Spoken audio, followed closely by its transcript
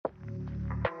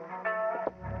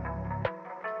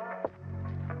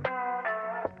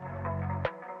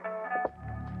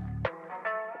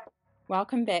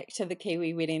Welcome back to the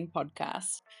Kiwi Wedding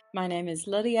Podcast. My name is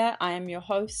Lydia. I am your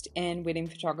host and wedding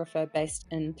photographer based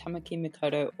in Tamaki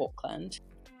Makaurau, Auckland.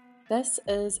 This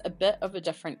is a bit of a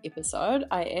different episode.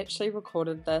 I actually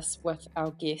recorded this with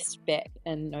our guest back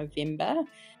in November,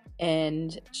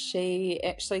 and she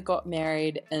actually got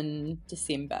married in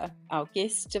December. Our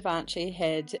guest Devanshi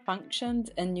had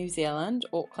functions in New Zealand,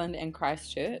 Auckland and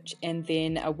Christchurch, and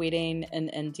then a wedding in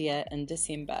India in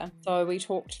December. So we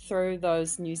talked through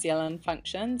those New Zealand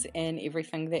functions and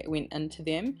everything that went into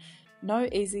them. No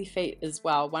easy feat as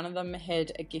well. One of them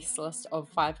had a guest list of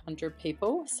 500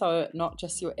 people, so not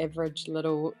just your average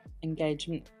little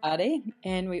engagement party.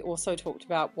 And we also talked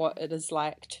about what it is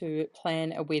like to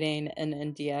plan a wedding in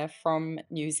India from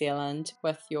New Zealand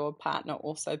with your partner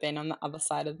also being on the other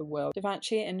side of the world.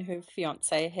 Devanshi and her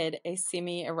fiance had a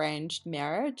semi-arranged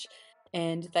marriage,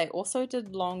 and they also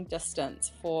did long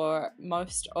distance for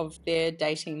most of their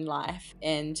dating life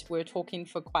and were talking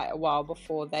for quite a while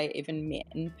before they even met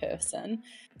in person.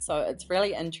 So it's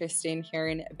really interesting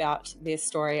hearing about their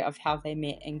story of how they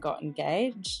met and got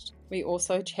engaged. We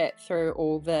also chat through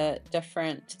all the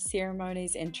different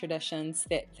ceremonies and traditions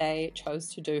that they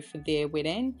chose to do for their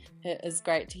wedding. It is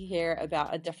great to hear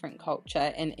about a different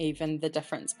culture and even the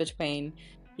difference between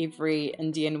every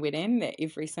Indian wedding, that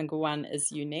every single one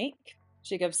is unique.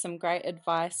 She gives some great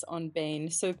advice on being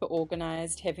super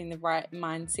organized, having the right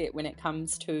mindset when it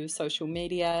comes to social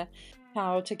media,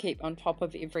 how to keep on top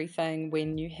of everything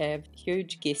when you have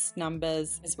huge guest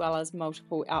numbers, as well as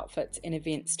multiple outfits and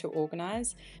events to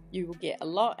organize. You will get a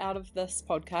lot out of this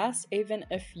podcast, even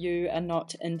if you are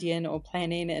not Indian or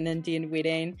planning an Indian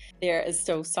wedding. There is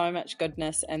still so much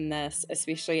goodness in this,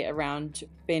 especially around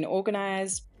being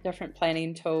organized, different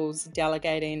planning tools,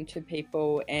 delegating to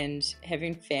people, and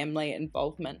having family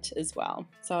involvement as well.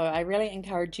 So I really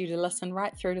encourage you to listen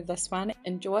right through to this one.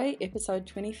 Enjoy episode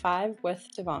 25 with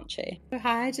Devanshi.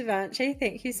 Hi Devanshi,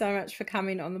 thank you so much for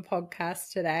coming on the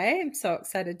podcast today. I'm so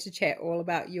excited to chat all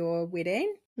about your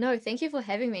wedding. No, thank you for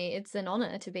having me. It's an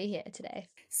honor to be here today.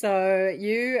 So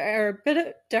you are a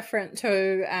bit different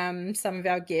to some of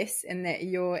our guests in that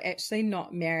you're actually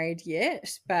not married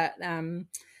yet, but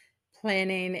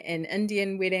planning an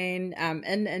Indian wedding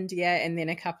in India and then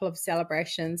a couple of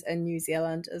celebrations in New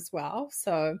Zealand as well.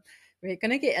 So we're going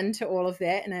to get into all of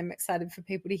that and I'm excited for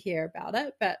people to hear about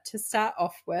it. But to start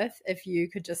off with, if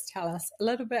you could just tell us a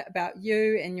little bit about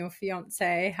you and your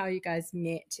fiance, how you guys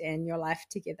met and your life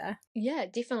together. Yeah,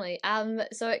 definitely.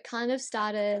 So it kind of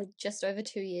started just over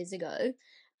 2 years ago.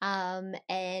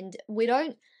 And we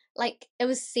don't it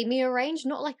was semi-arranged,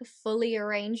 not like a fully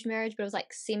arranged marriage, but it was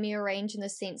like semi-arranged in the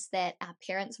sense that our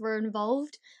parents were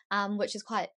involved, which is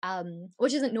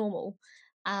which isn't normal,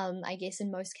 I guess in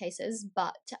most cases.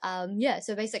 But yeah,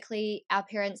 so basically our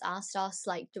parents asked us,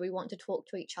 like, do we want to talk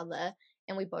to each other?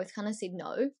 And we both kind of said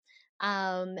no.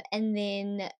 And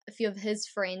then a few of his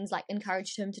friends like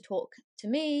encouraged him to talk to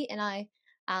me, and I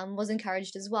was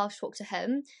encouraged as well to talk to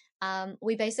him.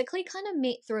 We basically kind of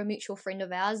met through a mutual friend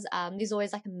of ours. There's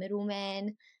always like a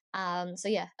middleman. So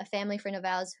yeah, a family friend of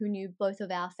ours who knew both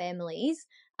of our families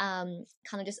kind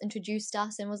of just introduced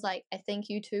us and was like, I think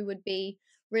you two would be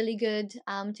really good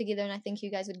together, and I think you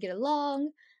guys would get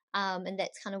along. And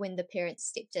that's kind of when the parents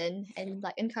stepped in and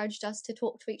like encouraged us to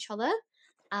talk to each other,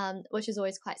 which is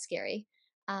always quite scary.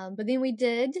 But then we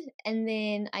did, and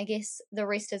then I guess the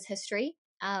rest is history.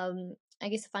 I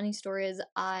guess the funny story is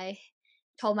I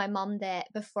told my mum that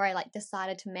before I like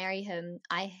decided to marry him,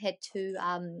 I had to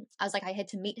I had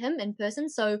to meet him in person.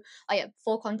 So oh yeah,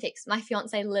 for context, my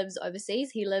fiance lives overseas.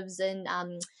 He lives in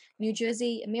New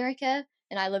Jersey, America,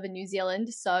 and I live in New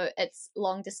Zealand, so it's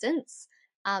long distance.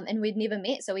 And we'd never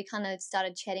met, so we kind of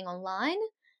started chatting online.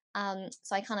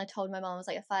 So I kind of told my mom, I was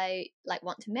like, if I like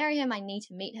want to marry him, I need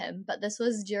to meet him. But this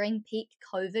was during peak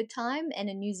COVID time, and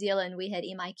in New Zealand we had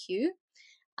MIQ.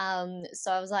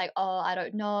 So I was like, oh, I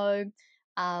don't know.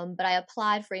 But I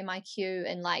applied for MIQ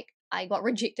and like I got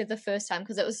rejected the first time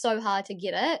because it was so hard to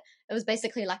get it. It was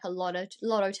basically like a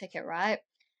lotto ticket, right?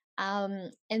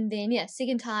 And then yeah,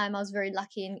 second time I was very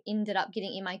lucky and ended up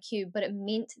getting MIQ, but it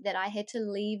meant that I had to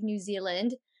leave New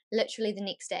Zealand literally the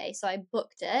next day. So I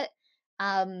booked it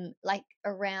like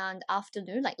around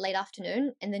afternoon, like late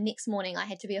afternoon, and the next morning I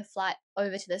had to be a flight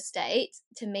over to the States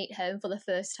to meet him for the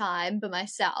first time by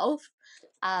myself.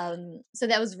 So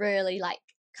that was really like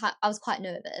I was quite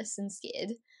nervous and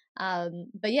scared.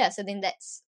 But yeah, so then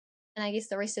that's And I guess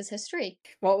the rest is history.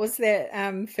 What was that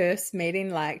first meeting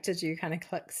like? Did you kind of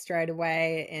click straight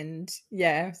away? And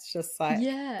yeah, it's just like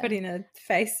Yeah. putting a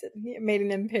face,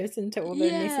 meeting in person to all the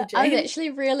Yeah, I was messaging. actually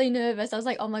really nervous. I was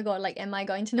like, "Oh my God, like, am I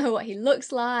going to know what he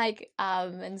looks like?"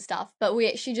 And stuff. But we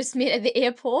actually just met at the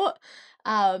airport.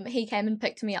 He came and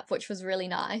picked me up, which was really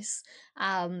nice.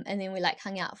 And then we like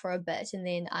hung out for a bit, and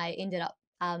then I ended up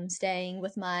staying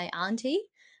with my auntie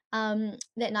that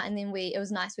night. And then it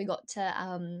was nice. We got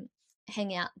to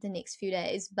hang out the next few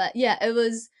days. But yeah, it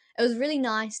was really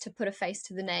nice to put a face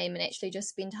to the name and actually just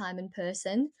spend time in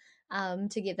person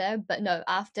together. But no,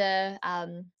 after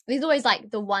there's always like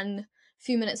the one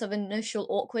few minutes of initial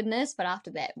awkwardness, but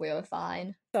after that we were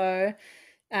fine. So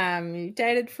you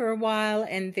dated for a while,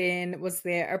 and then was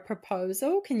there a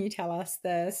proposal? Can you tell us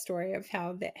the story of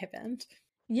how that happened?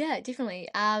 Yeah, definitely.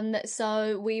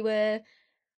 So we were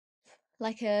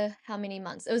like a how many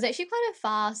months? It was actually quite a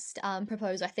fast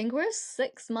proposal. I think we're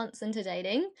 6 months into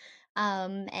dating.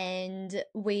 And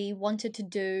we wanted to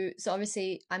do, so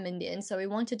obviously I'm Indian, so we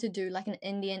wanted to do like an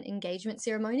Indian engagement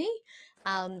ceremony.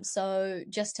 So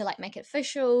just to like make it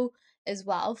official as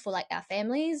well for like our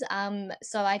families.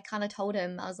 So I kind of told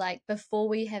him, I was like, before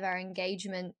we have our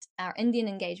engagement, our Indian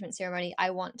engagement ceremony,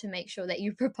 I want to make sure that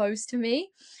you propose to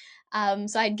me.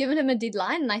 So I'd given him a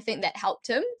deadline, and I think that helped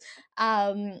him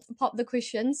pop the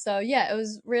question. So yeah, it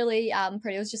was really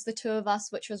pretty. It was just the two of us,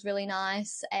 which was really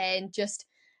nice, and just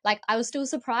like I was still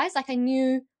surprised. Like I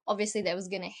knew obviously that was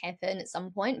going to happen at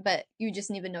some point, but you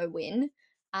just never know when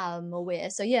or where.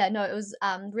 So yeah, no, it was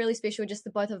really special. Just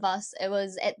the both of us. It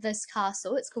was at this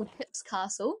castle. It's called Pips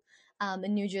Castle.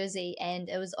 In New Jersey, and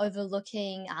it was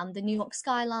overlooking the New York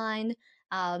skyline.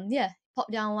 Yeah, pop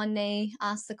down one knee,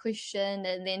 ask the question,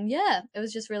 and then yeah, it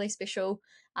was just really special.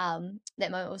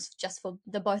 That moment was just for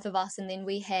the both of us, and then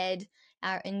we had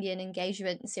our Indian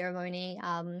engagement ceremony.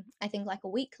 I think like a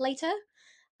week later.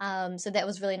 So that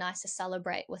was really nice to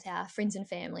celebrate with our friends and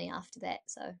family after that.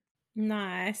 So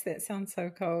Nice. That sounds so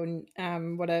cool.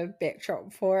 And, what a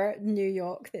backdrop for New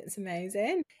York. That's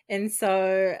amazing. And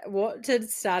so, what did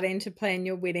starting to plan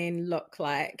your wedding look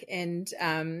like? And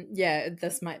yeah,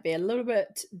 this might be a little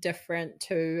bit different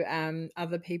to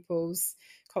other people's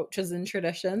cultures and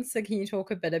traditions. So, can you talk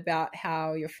a bit about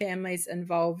how your family's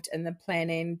involved in the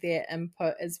planning, their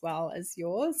input as well as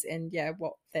yours, and yeah,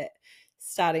 what that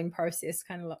starting process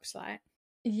kind of looks like?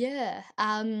 yeah,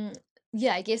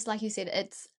 yeah, I guess like you said,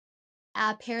 it's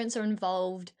our parents are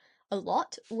involved a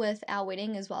lot with our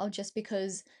wedding as well, just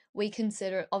because we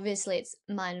consider obviously it's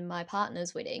mine and my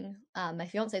partner's wedding, my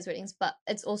fiance's weddings, but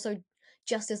it's also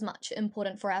just as much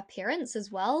important for our parents as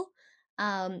well.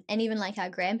 And even like our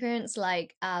grandparents,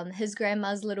 like his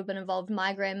grandma's a little bit involved,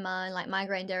 my grandma and like my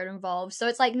granddad are involved. So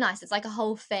it's like nice. It's like a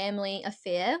whole family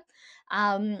affair.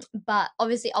 But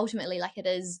obviously ultimately like it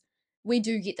is we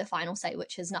do get the final say,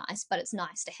 which is nice, but it's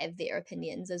nice to have their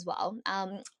opinions as well.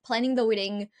 Planning the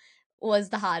wedding was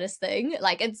the hardest thing.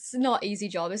 Like, it's not easy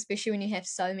job, especially when you have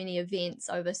so many events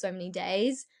over so many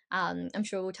days. I'm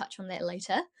sure we'll touch on that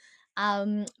later.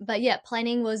 But yeah,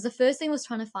 planning was the first thing was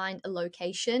trying to find a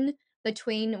location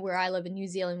between where I live in New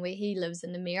Zealand, where he lives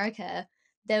in America.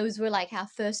 Those were like our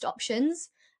first options.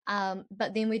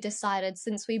 But then we decided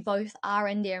since we both are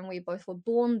Indian and we both were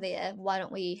born there, why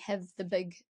don't we have the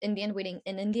big Indian wedding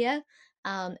in India?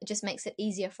 It just makes it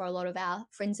easier for a lot of our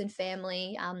friends and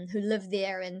family who live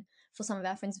there, and for some of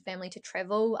our friends and family to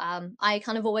travel. I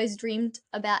kind of always dreamed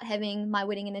about having my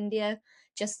wedding in India.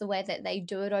 Just the way that they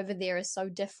do it over there is so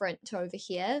different to over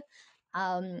here.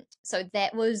 So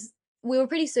that was we were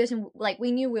pretty certain, like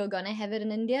we knew we were going to have it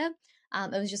in India.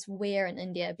 It was just where in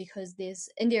India because there's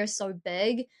India is so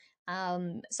big.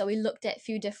 So we looked at a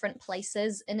few different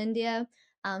places in India,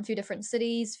 a few different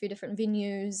cities, a few different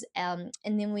venues, and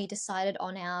then we decided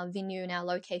on our venue and our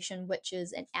location, which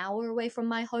is an hour away from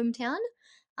my hometown.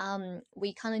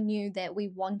 We kind of knew that we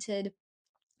wanted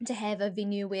to have a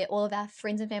venue where all of our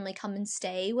friends and family come and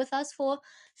stay with us for a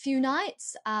few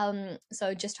nights.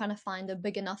 So just trying to find a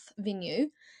big enough venue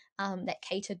that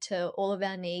catered to all of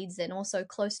our needs and also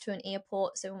close to an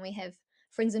airport. So when we have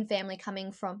friends and family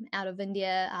coming from out of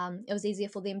India, it was easier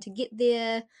for them to get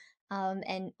there.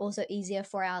 And also easier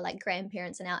for our like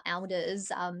grandparents and our elders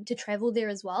to travel there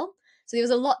as well. So there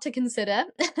was a lot to consider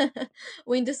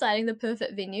when deciding the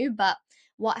perfect venue, but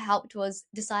what helped was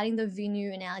deciding the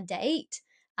venue and our date.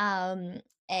 um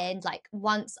and like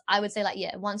once I would say like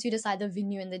yeah, once you decide the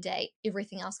venue and the date,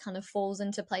 everything else kind of falls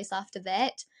into place after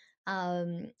that.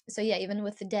 So yeah, even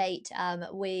with the date,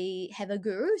 we have a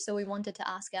guru, so we wanted to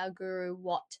ask our guru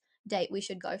what date we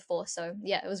should go for. So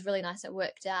yeah, it was really nice. It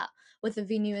worked out with the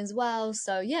venue as well.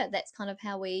 So yeah, that's kind of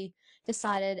how we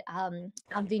decided our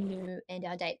venue and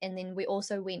our date. And then we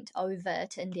also went over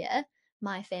to India,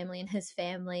 my family and his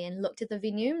family, and looked at the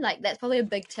venue. Like that's probably a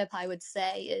big tip I would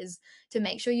say, is to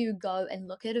make sure you go and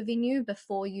look at a venue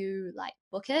before you like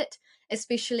book it,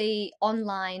 especially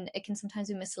online. It can sometimes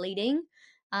be misleading.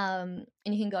 And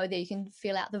you can go there, you can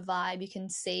feel out the vibe, you can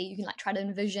see, you can like try to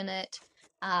envision it.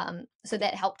 So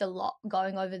that helped a lot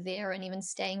going over there, and even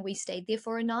staying. We stayed there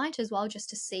for a night as well, just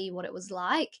to see what it was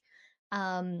like.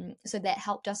 So that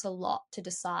helped us a lot to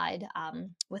decide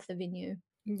with the venue.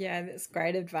 Yeah, that's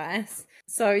great advice.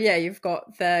 So, yeah, you've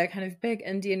got the kind of big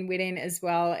Indian wedding as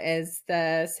well as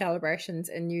the celebrations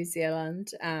in New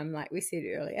Zealand, like we said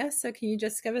earlier. So, can you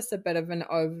just give us a bit of an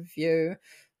overview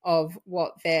of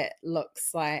what that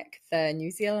looks like, the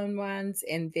New Zealand ones,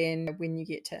 and then when you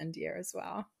get to India as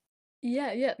well?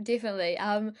 Yeah, yeah, definitely.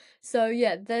 So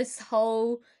yeah, this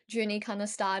whole journey kind of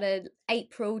started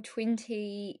April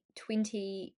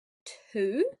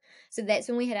 2022. So that's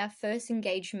when we had our first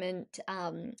engagement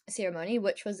ceremony,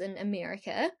 which was in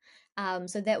America.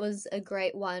 So that was a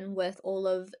great one with all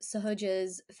of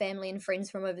Sahuj's family and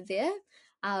friends from over there.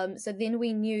 So then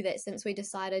we knew that since we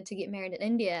decided to get married in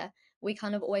India, we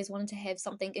kind of always wanted to have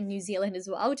something in New Zealand as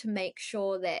well, to make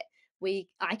sure that we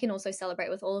I can also celebrate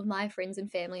with all of my friends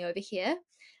and family over here.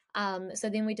 So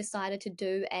then we decided to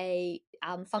do a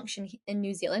function in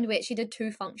New Zealand. We actually did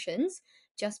two functions,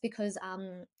 just because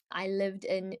I lived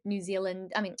in New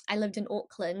Zealand. I mean, I lived in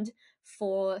Auckland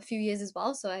for a few years as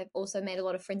well, so I've also made a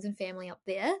lot of friends and family up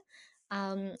there.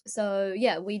 So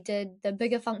yeah, we did the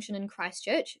bigger function in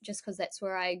Christchurch, just because that's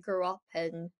where I grew up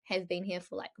and have been here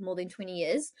for like more than 20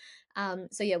 years.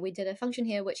 So yeah, we did a function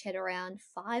here which had around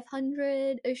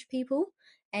 500-ish people.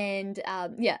 And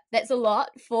yeah, that's a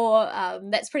lot for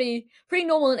that's pretty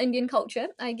normal in Indian culture,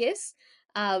 I guess.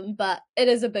 But it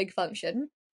is a big function.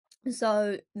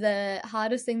 So the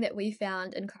hardest thing that we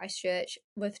found in Christchurch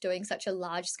with doing such a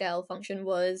large scale function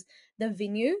was the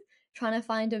venue. Trying to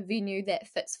find a venue that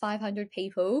fits 500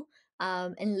 people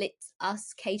and lets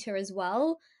us cater as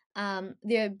well.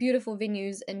 There are beautiful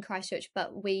venues in Christchurch,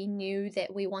 but we knew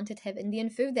that we wanted to have Indian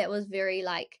food. That was very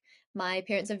like, my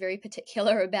parents are very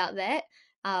particular about that.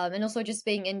 And also just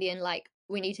being Indian, like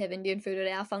we need to have Indian food at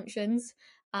our functions.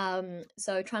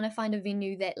 So trying to find a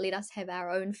venue that let us have our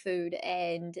own food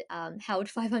and held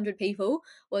 500 people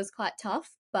was quite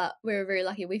tough, but we were very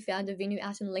lucky. We found a venue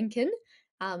out in Lincoln,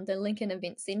 the Lincoln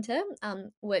Event Centre,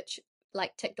 which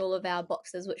like ticked all of our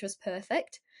boxes, which was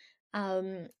perfect.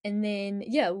 And then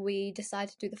yeah, we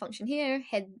decided to do the function here.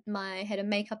 Had a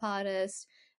makeup artist,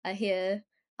 a hair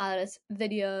artist,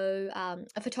 video,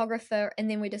 a photographer, and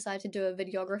then we decided to do a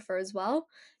videographer as well,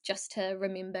 just to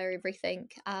remember everything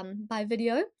by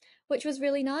video, which was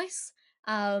really nice.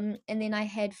 And then I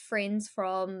had friends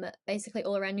from basically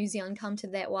all around New Zealand come to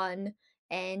that one,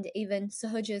 and even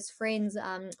Sahuja's friends,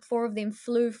 four of them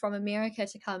flew from America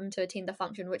to come to attend the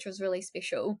function, which was really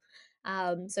special.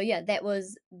 So yeah, that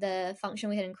was the function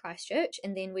we had in Christchurch,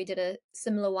 and then we did a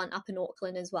similar one up in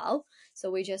Auckland as well. So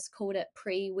we just called it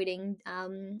pre-wedding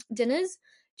dinners,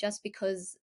 just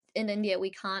because in India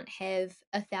we can't have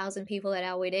 1,000 people at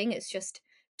our wedding. It's just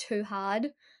too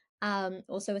hard.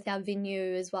 Also with our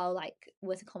venue as well, like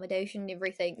with accommodation and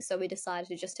everything. So we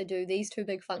decided just to do these two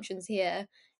big functions here,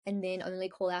 and then only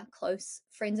call our close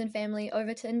friends and family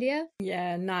over to India.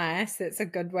 Yeah, nice. That's a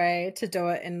good way to do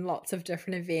it in lots of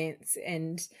different events.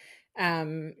 And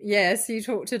yeah, so you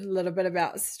talked a little bit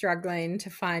about struggling to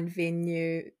find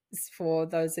venues for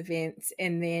those events.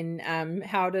 And then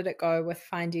how did it go with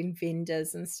finding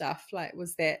vendors and stuff? Like,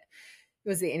 was there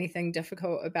anything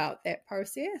difficult about that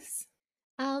process?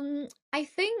 I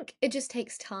think it just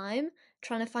takes time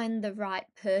trying to find the right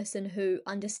person who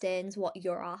understands what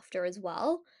you're after as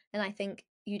well. And I think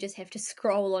you just have to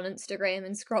scroll on Instagram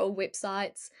and scroll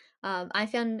websites. I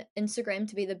found Instagram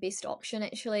to be the best option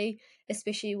actually,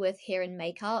 especially with hair and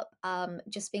makeup.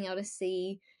 Just being able to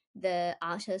see the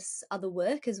artist's other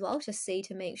work as well, to see,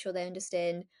 to make sure they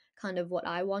understand kind of what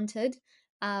I wanted.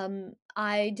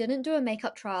 I didn't do a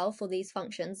makeup trial for these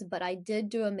functions, but I did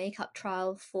do a makeup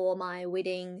trial for my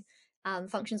wedding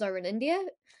functions over in India.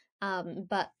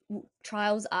 But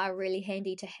trials are really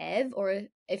handy to have, or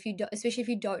if you do, especially if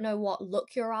you don't know what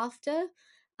look you're after,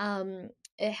 um,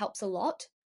 it helps a lot.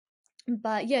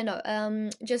 But yeah, no,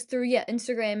 just through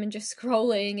Instagram and just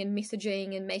scrolling and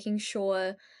messaging and making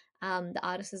sure the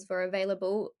artists were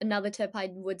available. Another tip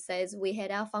I would say is we had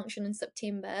our function in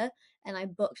September, and I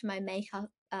booked my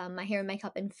my hair and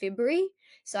makeup in February.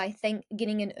 So I think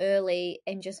getting in early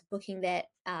and just booking that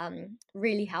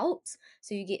really helps.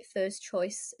 So you get first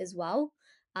choice as well.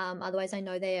 Otherwise, I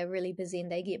know they are really busy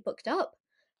and they get booked up.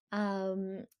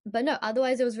 But no,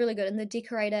 otherwise it was really good. And the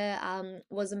decorator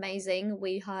was amazing.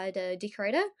 We hired a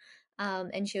decorator,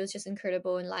 and she was just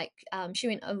incredible. And like she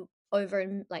went over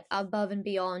and like above and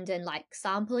beyond, and like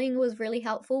sampling was really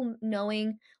helpful,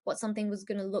 knowing what something was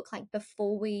going to look like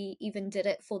before we even did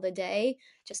it for the day,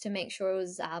 just to make sure it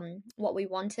was what we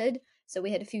wanted. So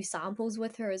we had a few samples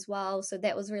with her as well, so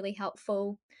that was really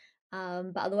helpful.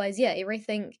 But otherwise, yeah,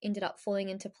 everything ended up falling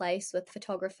into place with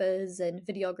photographers and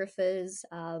videographers.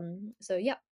 So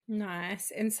yeah.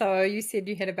 Nice. And so you said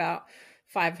you had about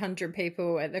 500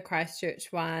 people at the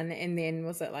Christchurch one, and then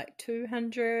was it like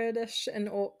 200-ish in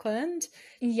Auckland?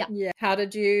 Yeah. Yeah. How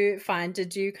did you find,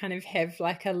 did you kind of have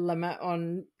like a limit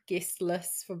on guest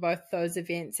lists for both those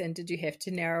events, and did you have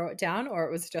to narrow it down, or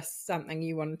it was just something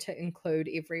you wanted to include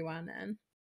everyone in?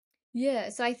 Yeah,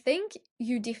 so I think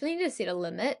you definitely need to set a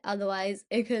limit, otherwise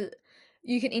it could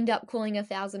you could end up calling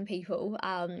 1,000 people.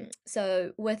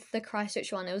 So with the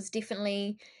Christchurch one, it was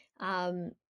definitely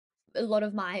um a lot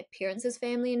of my parents'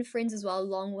 family and friends as well,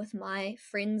 along with my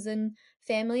friends and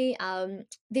family. There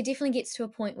definitely gets to a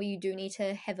point where you do need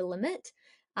to have a limit.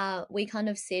 We kind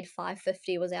of said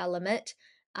 550 was our limit,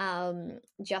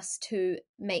 just to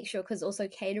make sure, because also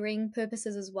catering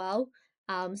purposes as well.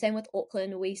 Same with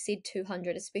Auckland, we said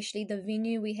 200, especially the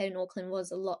venue we had in Auckland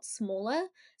was a lot smaller.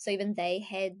 So even they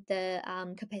had the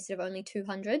capacity of only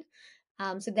 200.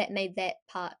 So that made that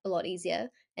part a lot easier.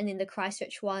 And then the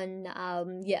Christchurch one,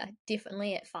 yeah,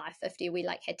 definitely at 550, we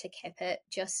like had to cap it.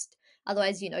 Just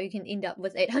otherwise, you can end up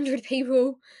with 800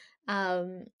 people.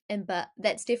 And but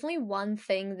that's definitely one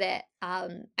thing that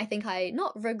I think I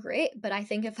not regret, but I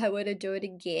think if I were to do it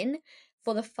again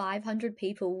for the 500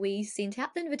 people, we sent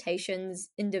out the invitations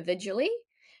individually.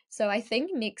 So I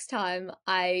think next time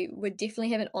I would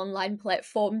definitely have an online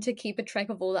platform to keep a track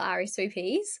of all the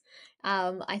RSVPs.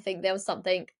 I think that was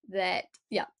something that,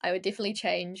 yeah, I would definitely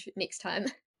change next time.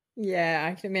 Yeah,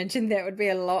 I can imagine that would be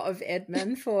a lot of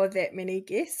admin for that many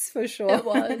guests for sure. It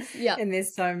was, yeah, And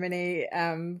there's so many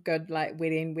good like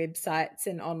wedding websites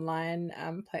and online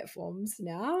platforms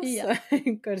now. yeah. So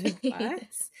good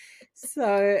advice.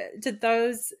 So did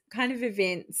those kind of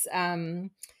events,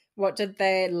 what did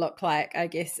they look like? I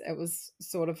guess it was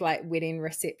sort of like wedding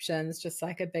receptions, just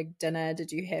like a big dinner.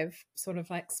 Did you have sort of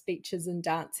like speeches and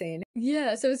dancing?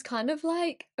 Yeah, so it was kind of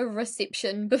like a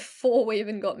reception before we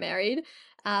even got married.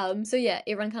 So yeah,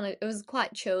 everyone kind of it was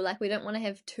quite chill. Like we didn't want to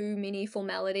have too many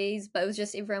formalities, but it was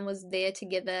just everyone was there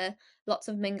together, lots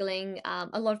of mingling.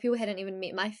 A lot of people hadn't even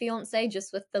met my fiance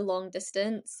just with the long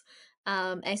distance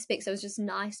aspect. So it was just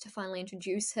nice to finally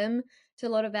introduce him to a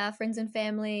lot of our friends and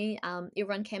family.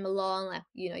 Everyone came along, like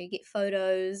you get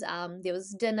photos. There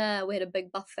was dinner. We had a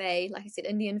big buffet, like I said,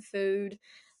 Indian food.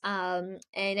 And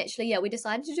actually, yeah, we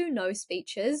decided to do no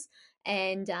speeches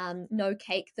and no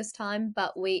cake this time,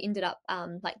 but we ended up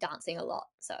like dancing a lot.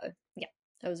 So yeah,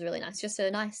 it was really nice. Just a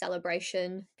nice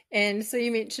celebration. And so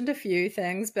you mentioned a few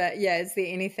things, but yeah, is there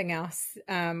anything else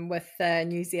with the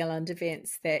New Zealand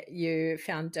events that you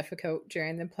found difficult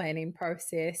during the planning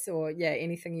process, or yeah,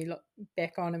 anything you look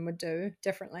back on and would do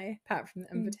differently apart from the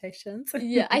Mm. invitations?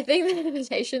 Yeah, I think the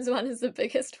invitations one is the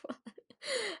biggest one.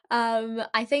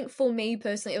 I think for me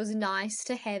personally, it was nice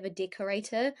to have a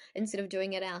decorator instead of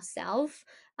doing it ourselves.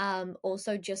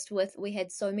 Also, just with we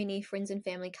had so many friends and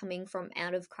family coming from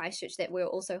out of Christchurch that we were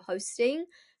also hosting.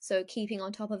 So keeping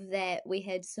on top of that, we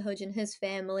had Sahoj and his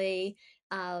family.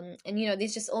 And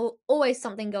there's just always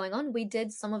something going on. We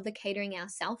did some of the catering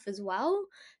ourselves as well.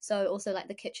 So also like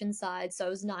the kitchen side. So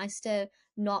it was nice to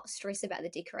not stress about the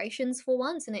decorations for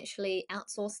once and actually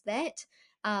outsource that.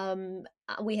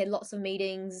 We had lots of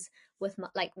meetings with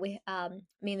me and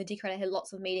the decorator had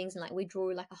lots of meetings, and like we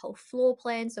drew like a whole floor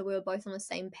plan, so we were both on the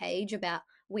same page about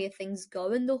where things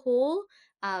go in the hall.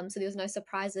 So there was no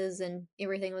surprises and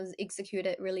everything was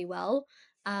executed really well.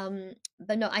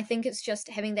 But no, I think it's just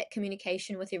having that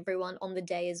communication with everyone on the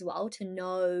day as well to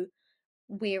know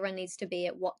where one needs to be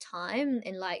at what time.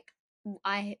 And like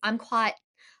I'm quite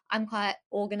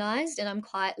organized and I'm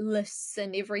quite lists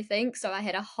and everything, so I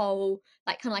had a whole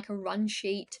like kind of like a run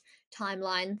sheet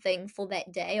timeline thing for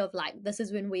that day of like this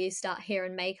is when we start hair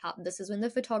and makeup, this is when the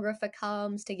photographer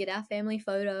comes to get our family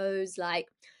photos, like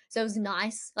so it was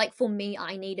nice. Like for me,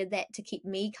 I needed that to keep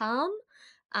me calm.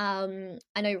 I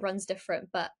know it runs different,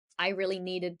 but I really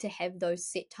needed to have those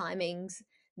set timings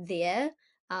there,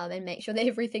 and make sure that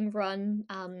everything ran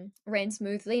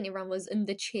smoothly and everyone was in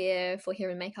the chair for hair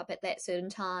and makeup at that certain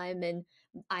time, and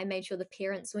I made sure the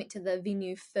parents went to the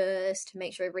venue first to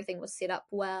make sure everything was set up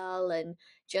well, and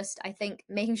just, I think,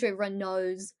 making sure everyone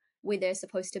knows where they're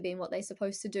supposed to be and what they're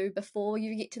supposed to do before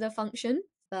you get to the function.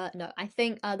 But no, I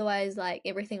think otherwise, like,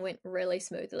 everything went really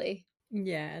smoothly.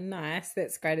 Yeah, nice.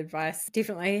 That's great advice.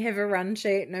 Definitely have a run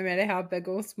sheet, no matter how big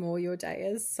or small your day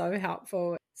is. So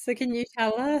helpful. So, can you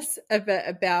tell us a bit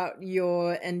about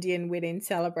your Indian wedding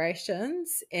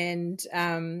celebrations and,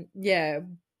 yeah,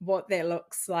 what that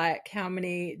looks like, how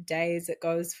many days it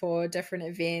goes for, different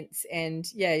events, and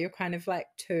yeah, you're kind of like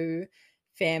two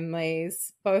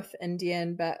families, both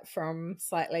Indian but from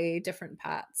slightly different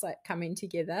parts, like coming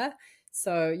together.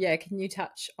 So yeah, can you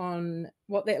touch on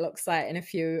what that looks like and a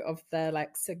few of the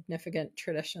like significant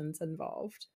traditions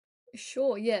involved?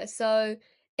 Sure, yeah. So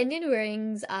Indian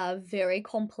weddings are very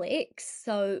complex.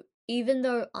 So even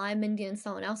though I'm Indian,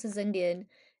 someone else is Indian,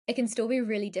 it can still be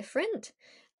really different.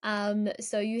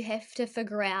 So you have to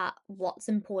figure out what's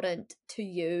important to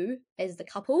you as the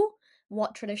couple,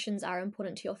 what traditions are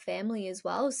important to your family as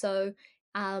well. So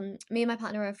me and my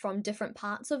partner are from different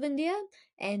parts of India,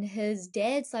 and his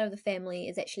dad's side of the family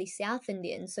is actually South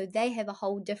Indian. So they have a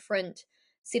whole different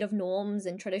set of norms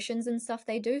and traditions and stuff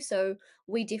they do. So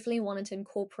we definitely wanted to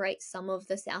incorporate some of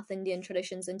the South Indian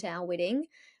traditions into our wedding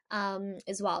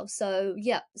as well. So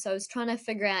yeah, so I was trying to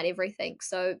figure out everything.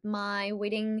 So my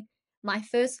wedding, my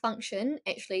first function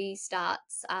actually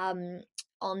starts on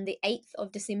the 8th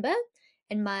of December.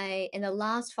 And the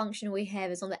last function we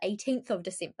have is on the 18th of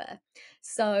December.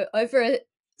 So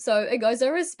so it goes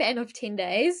over a span of 10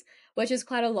 days, which is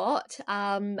quite a lot.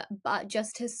 But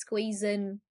just to squeeze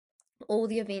in all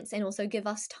the events and also give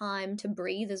us time to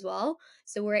breathe as well.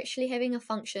 So we're actually having a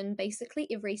function basically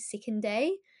every second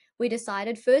day. We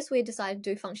decided to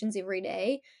do functions every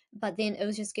day, but then it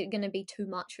was just going to be too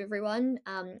much for everyone.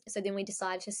 So then we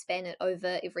decided to span it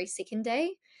over every second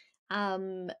day.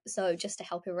 So just to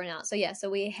help everyone out. So yeah,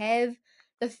 so we have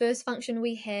the first function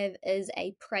we have is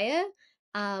a prayer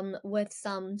with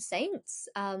some saints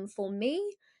for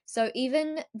me. So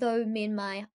even though me and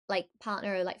my like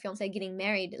partner, like fiance, getting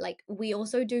married, like we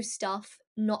also do stuff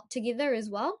not together as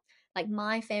well. Like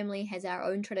my family has our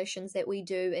own traditions that we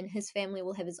do, and his family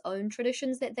will have his own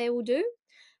traditions that they will do.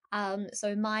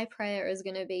 So my prayer is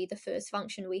going to be the first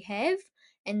function we have,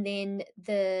 and then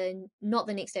the not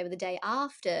the next day, but the day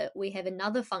after, we have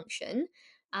another function.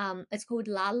 It's called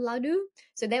Lal Ladu.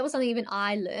 So that was something even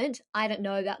I learned. I didn't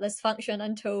know about this function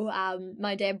until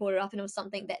my dad brought it up, and it was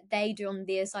something that they do on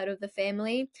their side of the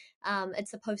family.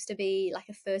 It's supposed to be like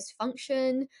a first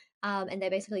function, and they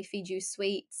basically feed you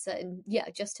sweets and yeah,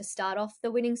 just to start off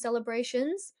the wedding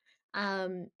celebrations.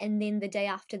 And then the day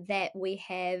after that, we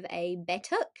have a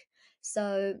batuk.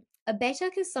 So a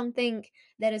batuk is something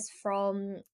that is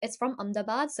from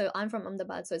Ahmedabad. So I'm from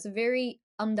Ahmedabad, so it's a very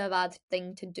Ahmedabad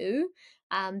thing to do.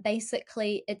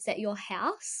 Basically, it's at your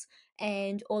house,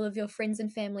 and all of your friends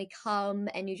and family come,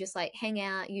 and you just like hang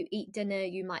out, you eat dinner,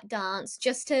 you might dance,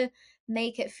 just to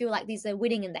make it feel like there's a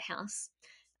wedding in the house.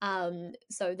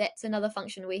 So that's another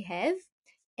function we have.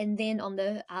 And then on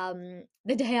the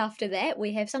day after that,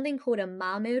 we have something called a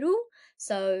mameru.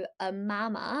 So a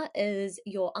mama is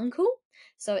your uncle.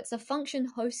 So it's a function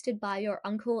hosted by your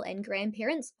uncle and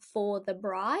grandparents for the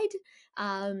bride,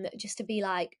 just to be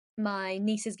like, my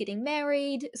niece is getting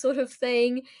married, sort of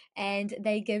thing. And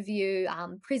they give you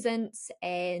presents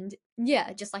and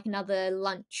yeah, just like another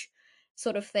lunch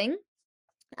sort of thing.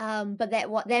 But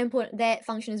that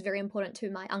function is very important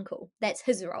to my uncle. That's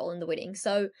his role in the wedding.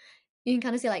 So you can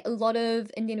kind of see like a lot of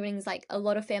Indian weddings, like a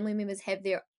lot of family members have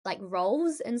their like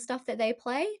roles and stuff that they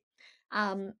play.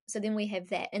 So then we have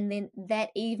that, and then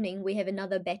that evening we have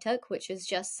another batuk, which is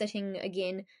just sitting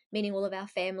again, meeting all of our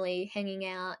family, hanging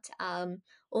out.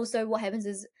 Also, what happens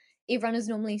is everyone is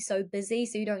normally so busy,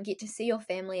 so you don't get to see your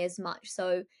family as much.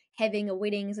 So having a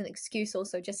wedding is an excuse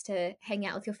also just to hang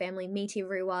out with your family, meet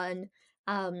everyone.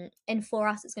 And for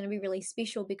us, it's going to be really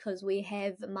special because we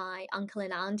have my uncle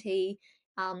and auntie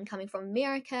coming from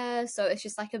America. So it's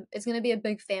just like it's going to be a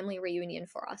big family reunion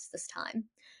for us this time,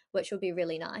 which will be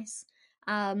really nice.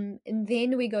 And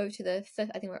then we go to the fifth.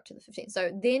 I think we're up to the 15th.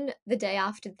 So then the day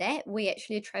after that, we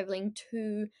actually are traveling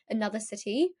to another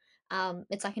city.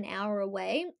 It's like an hour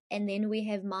away, and then we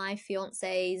have my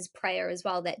fiance's prayer as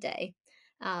well that day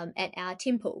at our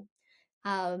temple.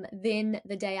 Then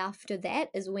the day after that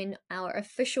is when our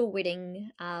official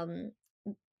wedding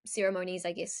ceremonies,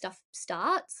 I guess, stuff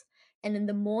starts. And in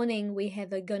the morning, we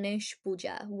have a Ganesh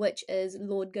Puja, which is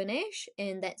Lord Ganesh,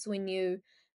 and that's when you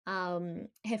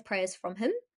have prayers from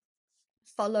him.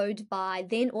 Followed by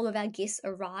then all of our guests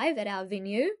arrive at our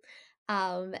venue.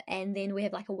 And then we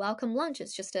have like a welcome lunch.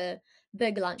 It's just a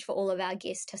big lunch for all of our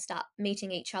guests to start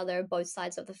meeting each other, both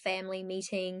sides of the family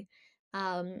meeting.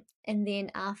 And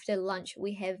then after lunch,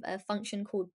 we have a function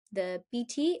called the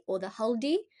biti or the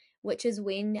haldi, which is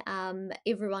when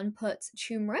everyone puts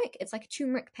turmeric. It's like a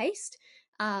turmeric paste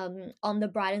on the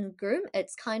bride and groom.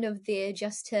 It's kind of there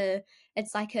just to,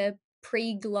 it's like a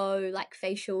pre-glow, like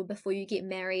facial before you get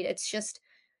married. It's just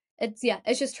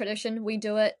tradition. We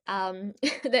do it.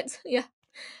 That's yeah.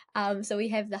 So we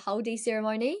have the haldi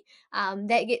ceremony.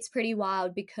 That gets pretty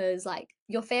wild because like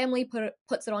your family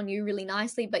puts it on you really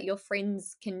nicely, but your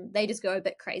friends they just go a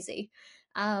bit crazy.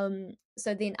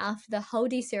 So then after the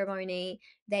haldi ceremony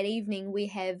that evening, we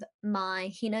have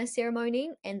my henna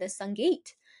ceremony and the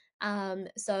sangeet.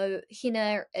 So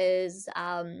henna is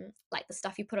like the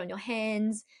stuff you put on your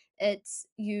hands. It's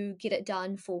you get it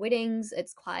done for weddings.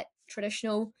 It's quite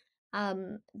traditional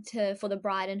to for the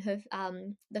bride and her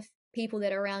the people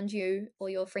that are around you or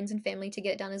your friends and family to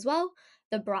get it done as well.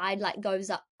 The bride like goes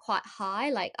up quite high.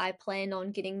 Like I plan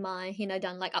on getting my henna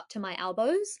done like up to my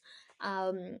elbows.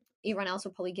 Everyone else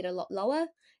will probably get a lot lower,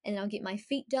 and then I'll get my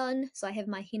feet done. So I have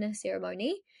my henna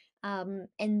ceremony. And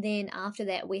then after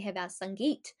that we have our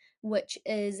sangeet, which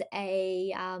is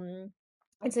a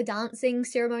it's a dancing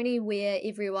ceremony where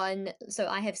everyone, so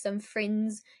I have some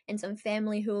friends and some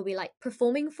family who will be like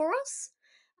performing for us,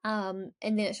 and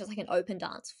then it's just like an open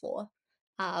dance floor.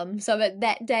 So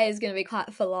that day is going to be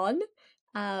quite full on.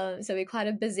 So it'll be quite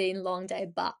a busy and long day,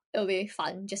 but it'll be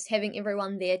fun just having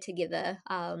everyone there together.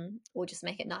 We'll just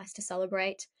make it nice to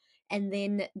celebrate. And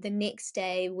then the next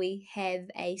day we have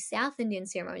a South Indian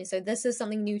ceremony. So this is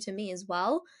something new to me as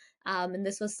well. And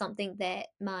this was something that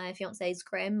my fiance's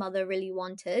grandmother really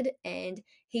wanted, and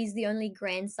he's the only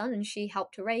grandson, and she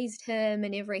helped raise him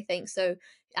and everything. So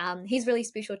he's really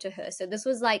special to her. So this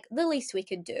was like the least we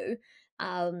could do,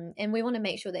 and we want to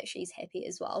make sure that she's happy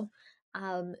as well.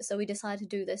 So we decided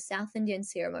to do the South Indian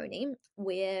ceremony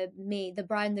where the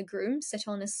bride and the groom sit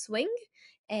on a swing,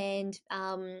 and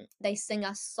they sing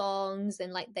us songs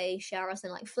and like they shower us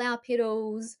in like flower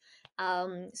petals.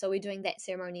 So we're doing that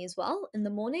ceremony as well in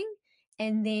the morning,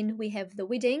 and then we have the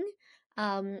wedding.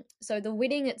 So the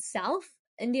wedding itself,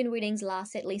 Indian weddings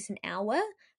last at least an hour.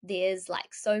 There's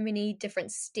like so many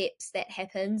different steps that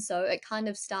happen. So it kind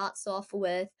of starts off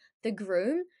with the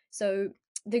groom. So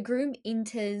the groom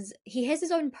enters, he has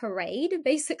his own parade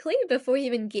basically before he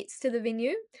even gets to the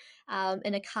venue,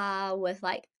 in a car with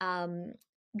like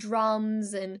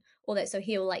drums and all that. So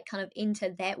he'll like kind of enter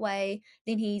that way.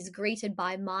 Then he's greeted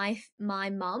by my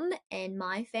mum and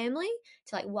my family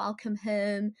to like welcome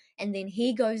him, and then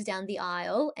he goes down the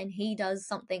aisle and he does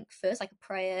something first, like a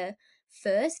prayer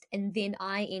first, and then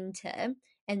I enter,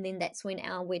 and then that's when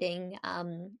our wedding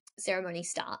ceremony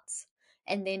starts.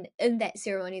 And then in that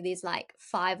ceremony there's like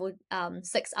five or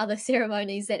six other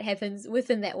ceremonies that happens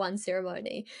within that one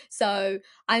ceremony. So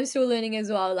I'm still learning as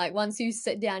well. Like once you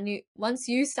sit down, once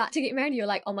you start to get married, you're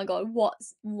like, oh my god,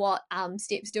 what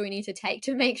steps do we need to take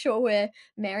to make sure we're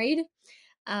married?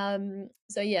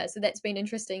 So yeah, so that's been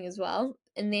interesting as well.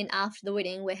 And then after the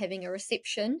wedding, we're having a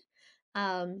reception.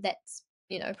 That's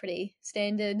pretty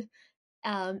standard.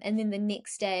 And then the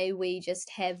next day we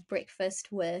just have breakfast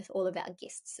with all of our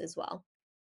guests as well.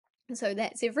 So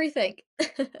that's everything.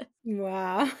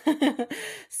 Wow.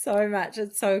 So much.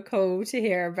 It's so cool to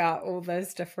hear about all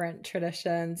those different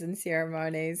traditions and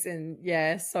ceremonies, and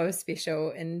yeah, so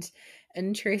special and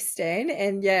interesting.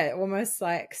 And yeah, almost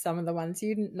like some of the ones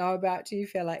you didn't know about. Do you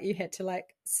feel like you had to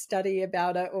like study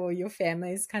about it, or your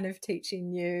family's kind of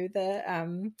teaching you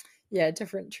the yeah,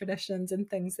 different traditions and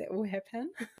things that will happen?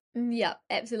 Yeah,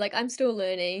 absolutely. Like I'm still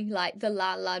learning, like the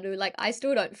la ladu. Like I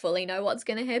still don't fully know what's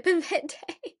gonna happen that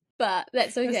day, but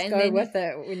that's okay. Just And go then with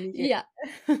it when you get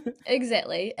yeah,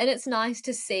 exactly. And it's nice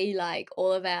to see like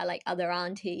all of our like other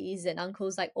aunties and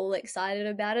uncles like all excited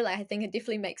about it. Like I think it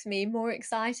definitely makes me more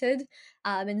excited.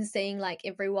 And seeing like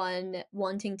everyone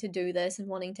wanting to do this and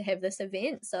wanting to have this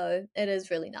event. So it is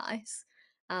really nice.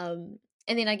 And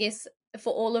then I guess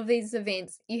for all of these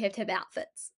events you have to have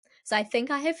outfits. So I think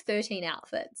I have 13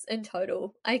 outfits in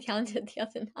total. I counted the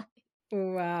other night.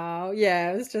 Wow.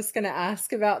 Yeah, I was just going to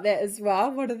ask about that as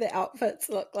well. What do the outfits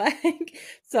look like?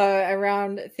 So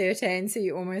around 13, so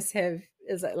you almost have,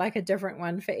 is it like a different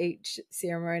one for each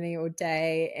ceremony or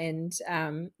day? And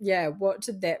yeah, what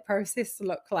did that process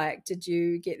look like? Did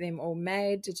you get them all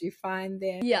made? Did you find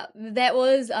them? Yeah,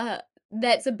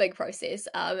 that's a big process.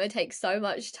 It takes so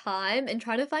much time, and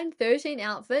trying to find 13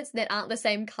 outfits that aren't the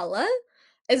same color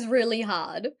is really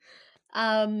hard.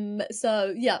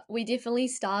 So yeah, we definitely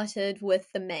started with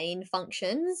the main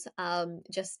functions.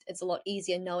 Just it's a lot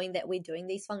easier knowing that we're doing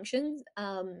these functions.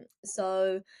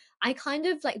 So I kind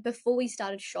of like before we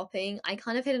started shopping, I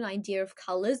kind of had an idea of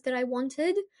colors that I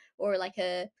wanted or like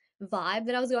a vibe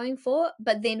that I was going for.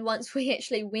 But then once we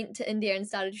actually went to India and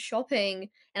started shopping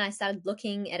and I started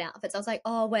looking at outfits, I was like,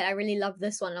 oh wait, I really love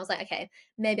this one. And I was like, okay,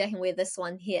 maybe I can wear this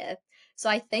one here. So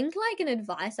I think like an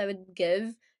advice I would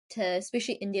give to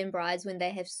especially Indian brides when they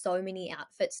have so many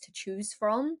outfits to choose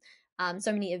from,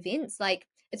 so many events. Like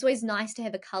it's always nice to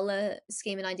have a color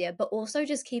scheme and idea, but also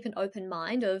just keep an open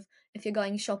mind of if you're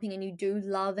going shopping and you do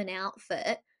love an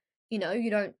outfit, you know, you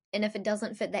don't, and if it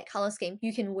doesn't fit that color scheme,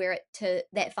 you can wear it to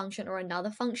that function or another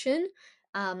function.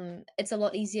 It's a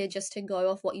lot easier just to go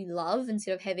off what you love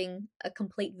instead of having a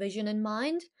complete vision in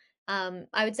mind.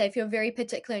 I would say if you're very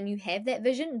particular and you have that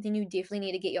vision, then you definitely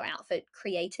need to get your outfit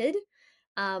created.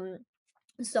 Um,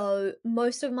 so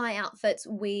most of my outfits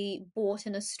we bought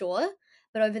in a store,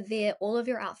 but over there, all of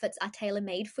your outfits are tailor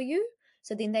made for you.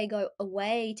 So then they go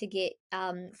away to get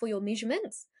for your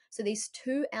measurements. So these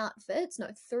two outfits, no,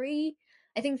 three,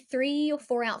 I think 3 or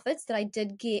 4 outfits that I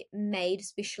did get made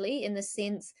specially in the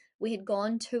sense we had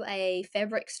gone to a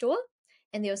fabric store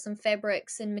and there were some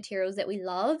fabrics and materials that we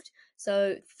loved.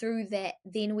 So through that,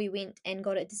 then we went and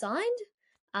got it designed.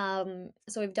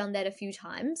 So we've done that a few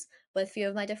times with a few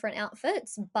of my different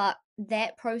outfits, but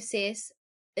that process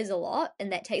is a lot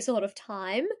and that takes a lot of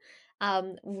time.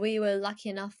 We were lucky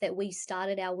enough that we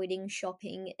started our wedding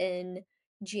shopping in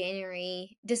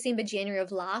December, January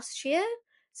of last year.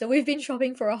 So we've been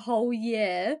shopping for a whole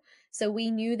year. So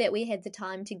we knew that we had the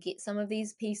time to get some of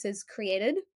these pieces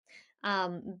created.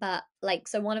 But like,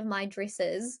 so one of my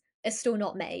dresses is still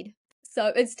not made. So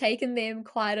it's taken them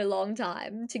quite a long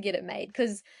time to get it made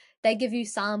because they give you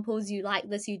samples, you like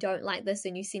this, you don't like this,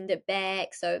 and you send it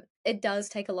back. So it does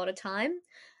take a lot of time.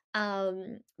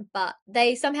 Um, but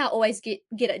they somehow always get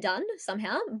it done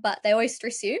somehow, but they always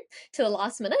stress you to the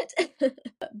last minute.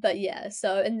 But yeah,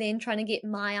 so and then trying to get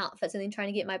my outfits and then trying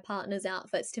to get my partner's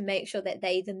outfits to make sure that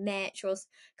they either match or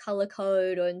color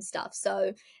code and stuff.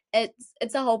 So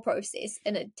it's a whole process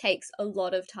and it takes a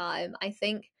lot of time. I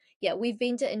think yeah, we've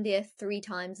been to India 3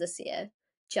 times this year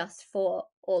just for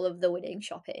all of the wedding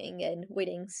shopping and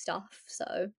wedding stuff.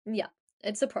 So yeah,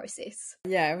 it's a process.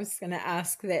 Yeah, I was going to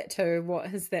ask that too. What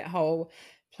has that whole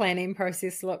planning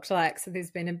process looked like? So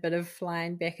there's been a bit of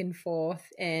flying back and forth.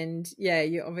 And yeah,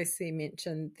 you obviously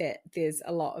mentioned that there's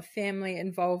a lot of family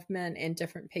involvement and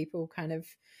different people kind of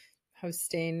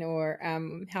hosting or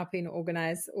helping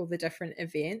organize all the different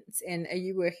events. And are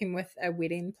you working with a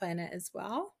wedding planner as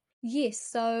well? Yes,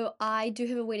 so I do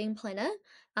have a wedding planner.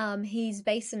 He's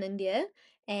based in India,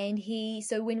 and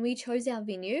so when we chose our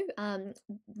venue,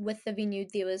 with the venue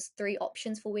there was 3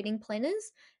 options for wedding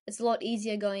planners. It's a lot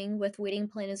easier going with wedding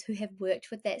planners who have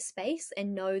worked with that space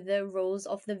and know the rules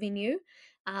of the venue.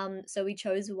 So we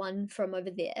chose one from over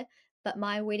there, but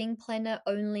my wedding planner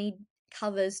only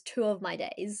covers 2 of my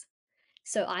days.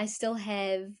 So I still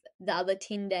have the other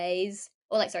 10 days,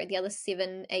 or like, sorry, the other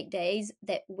 7, 8 days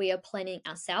that we are planning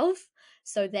ourselves.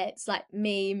 So that's like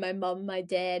me, my mum, my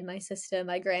dad, my sister,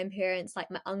 my grandparents,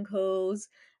 like my uncles.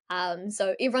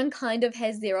 So everyone kind of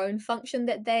has their own function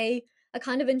that they are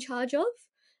kind of in charge of.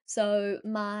 So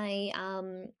my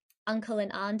uncle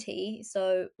and auntie,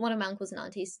 so one of my uncles and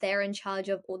aunties, they're in charge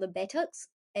of all the buttocks,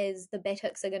 as the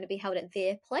buttocks are going to be held at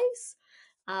their place.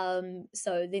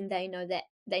 So then they know that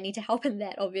they need to help in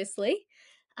that, obviously.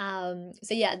 So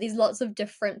yeah, there's lots of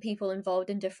different people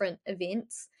involved in different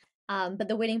events. But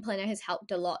the wedding planner has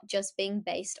helped a lot. Just being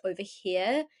based over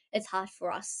here, it's hard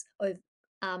for us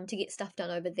to get stuff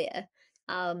done over there.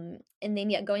 And then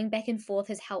yeah, going back and forth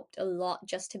has helped a lot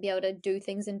just to be able to do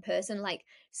things in person, like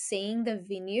seeing the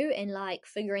venue and like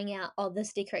figuring out, oh,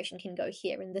 this decoration can go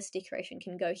here and this decoration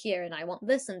can go here, and I want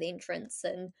this in the entrance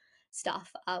and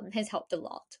stuff has helped a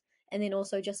lot. And then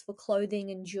also just for clothing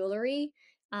and jewelry.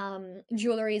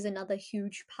 Jewelry is another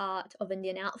huge part of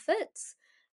Indian outfits.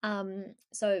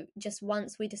 So just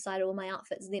once we decided all my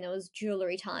outfits, then it was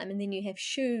jewelry time, and then you have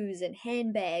shoes and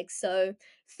handbags. So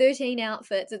 13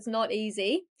 outfits. It's not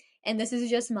easy, and this is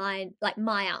just my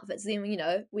outfits. Then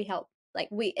we help. Like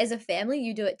we as a family,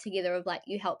 you do it together. Of like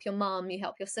you help your mom, you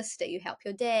help your sister, you help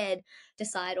your dad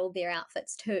decide all their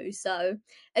outfits too. So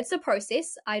it's a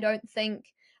process. I think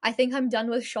I'm done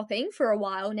with shopping for a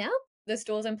while now. The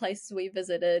stores and places we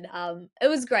visited, it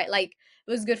was great. Like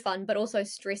it was good fun, but also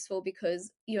stressful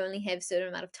because you only have a certain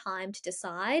amount of time to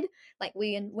decide. Like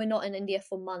we're not in India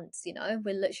for months.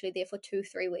 We're literally there for 2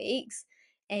 3 weeks,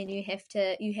 and you have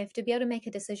to be able to make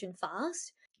a decision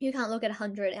fast. you can't look at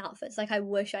 100 outfits. Like, I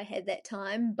wish I had that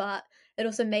time, but it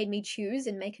also made me choose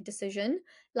and make a decision.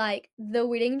 Like, the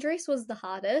wedding dress was the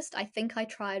hardest. I think I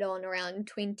tried on around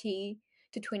 20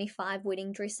 to 25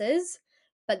 wedding dresses,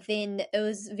 but then it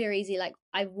was very easy. Like,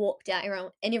 I walked out,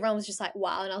 everyone was just like,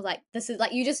 wow. And I was like, this is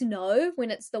like, you just know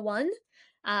when it's the one.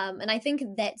 And I think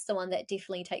that's the one that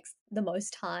definitely takes the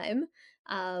most time.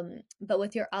 But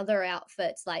with your other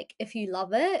outfits, like, if you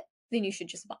love it, then you should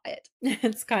just buy it.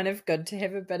 It's kind of good to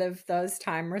have a bit of those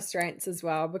time restraints as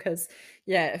well, because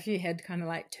yeah, if you had kind of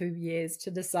like 2 years to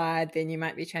decide, then you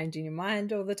might be changing your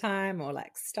mind all the time, or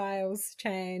like styles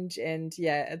change, and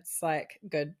yeah, it's like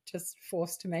good just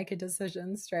forced to make a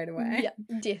decision straight away.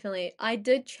 Yeah, definitely. I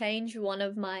did change one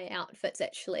of my outfits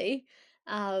actually.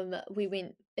 We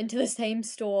went into the same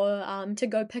store to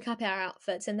go pick up our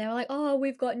outfits, and they were like, "Oh,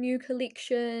 we've got new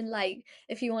collection, like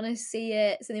if you want to see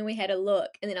it." So then we had a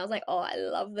look, and then I was like, "Oh, I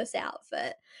love this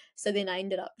outfit." So then I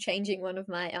ended up changing one of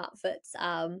my outfits.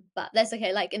 But that's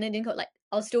okay. Like in Indian, like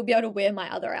I'll still be able to wear my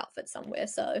other outfit somewhere,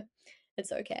 so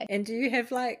it's okay. And do you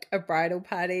have like a bridal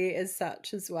party as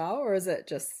such as well, or is it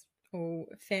just all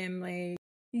family?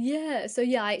 Yeah, so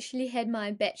yeah, I actually had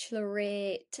my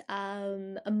bachelorette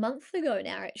a month ago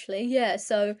now actually. Yeah,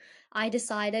 so I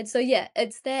decided, so yeah,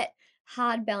 it's that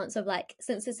hard balance of like,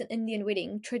 since it's an Indian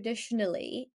wedding,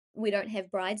 traditionally we don't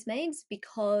have bridesmaids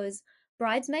because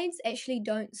bridesmaids actually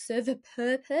don't serve a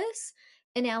purpose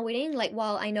in our wedding. Like,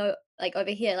 while I know like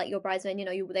over here, like your bridesmaid,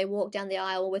 they walk down the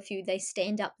aisle with you, they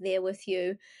stand up there with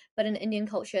you, but in Indian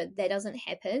culture that doesn't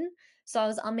happen. So I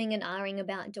was umming and ahhing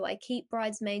about, do I keep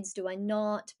bridesmaids? Do I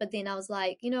not? But then I was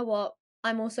like, you know what?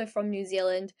 I'm also from New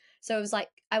Zealand. So it was like,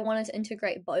 I wanted to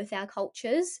integrate both our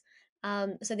cultures.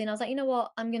 So then I was like, you know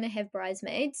what? I'm going to have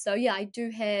bridesmaids. So yeah, I do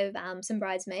have some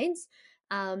bridesmaids.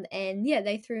 And yeah,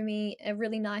 they threw me a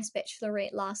really nice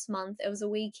bachelorette last month. It was a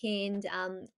weekend.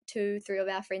 Two, three of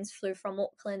our friends flew from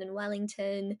Auckland and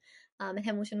Wellington and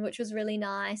Hamilton, which was really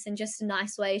nice and just a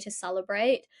nice way to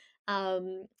celebrate.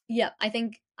 Yeah, I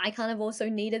think I kind of also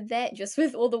needed that just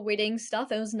with all the wedding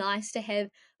stuff. It was nice to have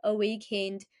a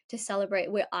weekend to celebrate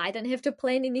where I didn't have to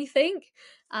plan anything.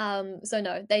 So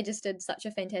no, they just did such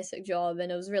a fantastic job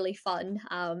and it was really fun.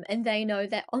 And they know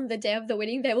that on the day of the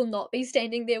wedding they will not be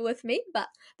standing there with me, but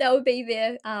they will be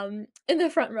there in the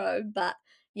front row. But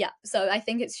yeah, so I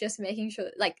think it's just making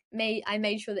sure, like, I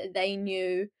made sure that they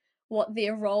knew what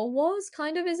their role was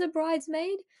kind of as a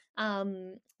bridesmaid.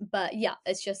 But yeah,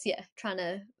 it's just, yeah, trying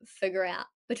to figure out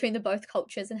between the both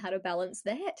cultures and how to balance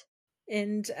that.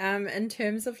 And in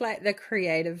terms of like the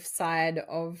creative side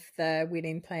of the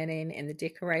wedding planning and the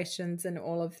decorations and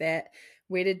all of that,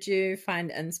 where did you find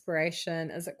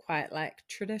inspiration? Is it quite like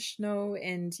traditional?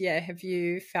 And yeah, have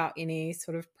you felt any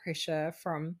sort of pressure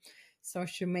from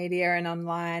social media and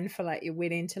online for like your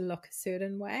wedding to look a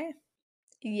certain way?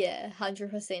 Yeah,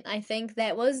 100%. I think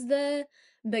that was the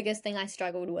biggest thing I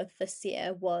struggled with this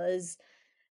year was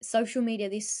social media.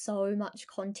 There's so much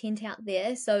content out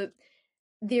there. So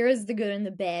there is the good and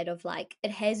the bad of, like,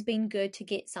 it has been good to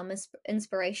get some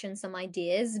inspiration, some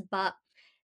ideas, but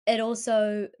it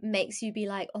also makes you be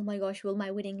like, oh my gosh, will my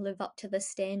wedding live up to the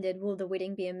standard? Will the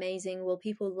wedding be amazing? Will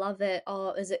people love it?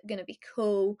 Or is it going to be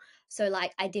cool? So,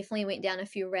 like, I definitely went down a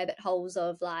few rabbit holes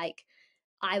of like,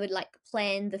 I would like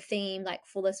plan the theme like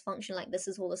for this function, like this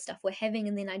is all the stuff we're having,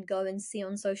 and then I'd go and see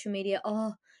on social media,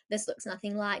 oh, this looks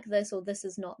nothing like this, or this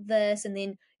is not this, and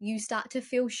then you start to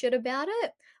feel shit about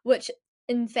it, which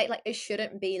in fact, like, it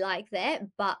shouldn't be like that,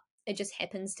 but it just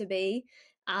happens to be.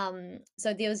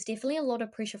 So there was definitely a lot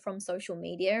of pressure from social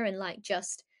media, and like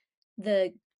just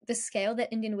the the scale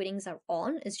that Indian weddings are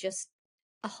on is just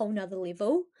a whole nother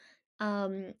level.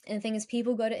 And the thing is,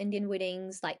 people go to Indian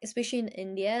weddings, like especially in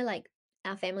India, like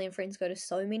our family and friends go to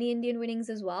so many Indian weddings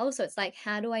as well. So it's like,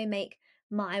 how do I make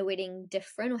my wedding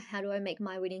different, or how do I make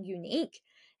my wedding unique?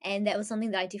 And that was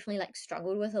something that I definitely like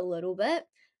struggled with a little bit.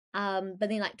 But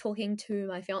then like talking to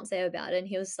my fiance about it, and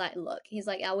he was like, look, he's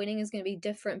like, our wedding is going to be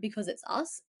different because it's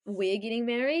us. We're getting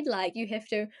married. Like, you have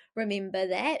to remember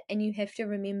that, and you have to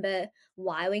remember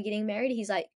why we're getting married. He's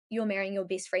like, you're marrying your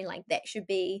best friend. Like, that should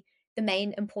be the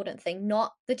main important thing,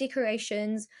 not the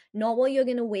decorations, not what you're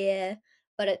going to wear,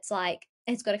 but it's like,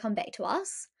 it's got to come back to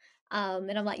us.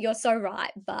 And I'm like, you're so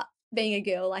right. But being a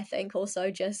girl, I think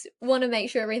also just want to make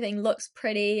sure everything looks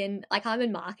pretty. And like, I'm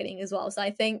in marketing as well. So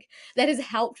I think that has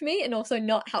helped me and also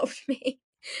not helped me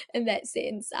in that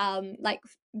sense. Like,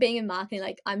 being in marketing,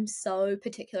 like, I'm so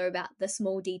particular about the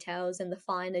small details and the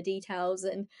finer details.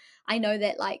 And I know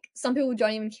that like some people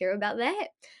don't even care about that,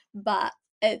 but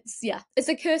it's, yeah, it's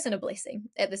a curse and a blessing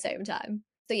at the same time.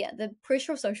 So yeah, the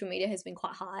pressure of social media has been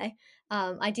quite high.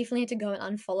 I definitely had to go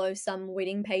and unfollow some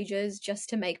wedding pages just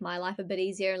to make my life a bit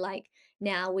easier. Like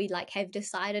now we like have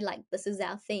decided like this is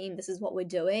our theme, this is what we're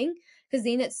doing. Because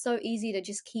then it's so easy to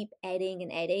just keep adding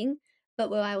and adding.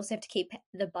 But I also have to keep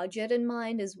the budget in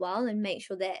mind as well and make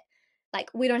sure that like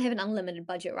we don't have an unlimited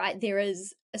budget, right? There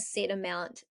is a set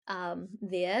amount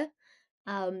there.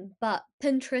 But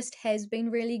Pinterest has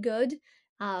been really good,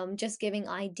 just giving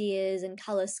ideas and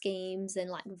color schemes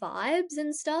and like vibes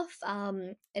and stuff.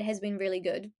 It has been really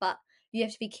good, but you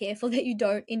have to be careful that you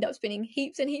don't end up spending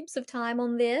heaps and heaps of time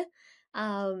on there.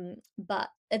 But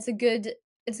it's a good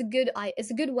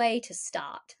way to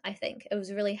start. I think it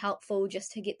was really helpful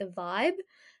just to get the vibe.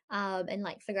 And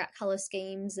like figure out color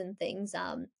schemes and things.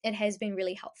 It has been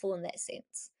really helpful in that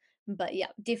sense. But yeah,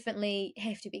 definitely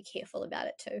have to be careful about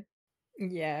it too.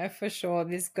 Yeah, for sure.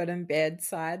 There's good and bad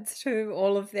sides to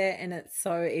all of that, and it's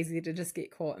so easy to just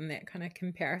get caught in that kind of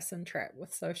comparison trap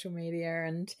with social media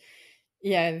and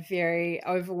yeah, very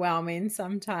overwhelming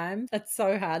sometimes. It's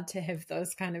so hard to have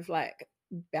those kind of like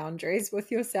boundaries with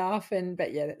yourself. And,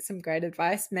 but yeah, that's some great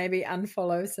advice. Maybe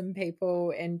unfollow some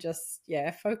people and just,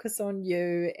 yeah, focus on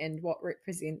you and what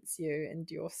represents you and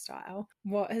your style.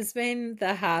 What has been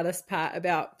the hardest part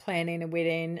about planning a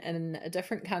wedding in a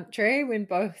different country when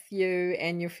both you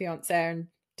and your fiance are in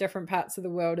different parts of the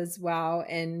world as well?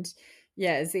 And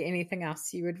yeah, is there anything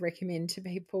else you would recommend to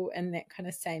people in that kind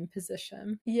of same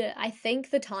position? Yeah, I think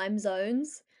the time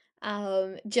zones,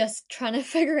 just trying to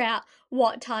figure out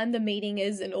what time the meeting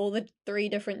is in all the three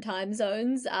different time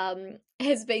zones,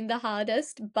 has been the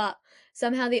hardest, but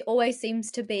somehow there always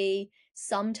seems to be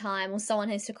some time or someone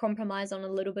has to compromise on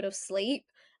a little bit of sleep,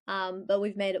 but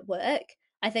we've made it work.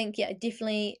 I think, yeah,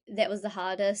 definitely that was the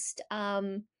hardest.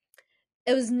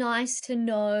 It was nice to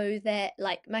know that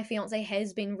like my fiance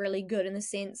has been really good in the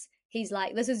sense he's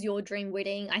like this is your dream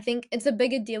wedding. I think it's a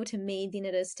bigger deal to me than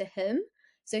it is to him,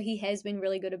 so he has been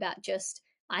really good about just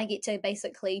I get to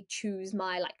basically choose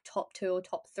my like top 2 or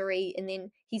top 3 and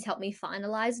then he's helped me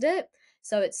finalized it,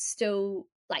 so it's still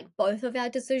like both of our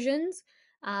decisions.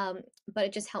 But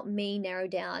it just helped me narrow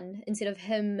down instead of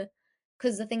him,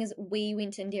 because the thing is we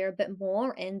went to India a bit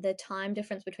more and the time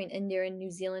difference between India and New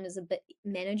Zealand is a bit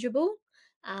manageable.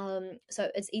 So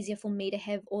it's easier for me to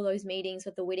have all those meetings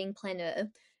with the wedding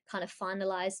planner, kind of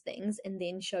finalize things and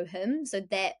then show him. So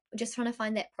that just trying to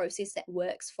find that process that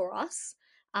works for us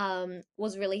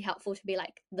was really helpful to be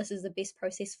like, this is the best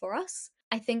process for us.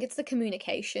 I think it's the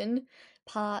communication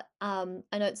part. I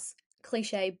know it's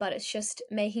cliche, but it's just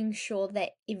making sure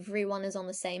that everyone is on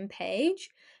the same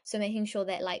page. So making sure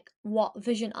that like what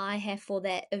vision I have for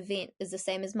that event is the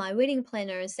same as my wedding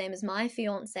planner, and same as my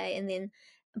fiance, and then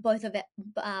both of it,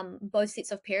 both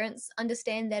sets of parents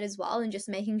understand that as well, and just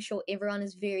making sure everyone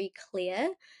is very clear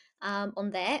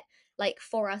on that. Like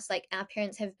for us, like our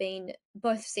parents have been,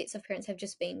 both sets of parents have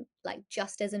just been like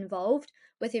just as involved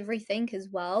with everything as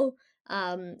well.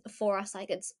 For us, like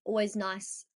it's always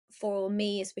nice for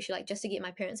me, especially like just to get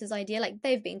my parents' idea. Like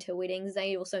they've been to weddings,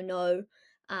 they also know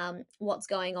what's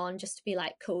going on, just to be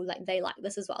like cool, like they like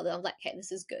this as well. Then I'm like, okay,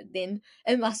 this is good, then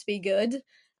it must be good.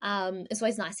 It's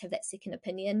always nice to have that second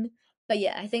opinion. But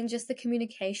yeah, I think just the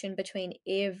communication between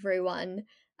everyone,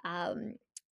 um,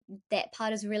 that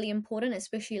part is really important,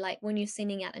 especially like when you're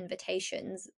sending out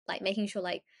invitations, like making sure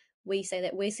like we say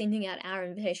that we're sending out our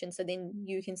invitation so then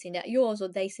you can send out yours or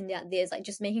they send out theirs, like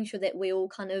just making sure that we're all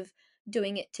kind of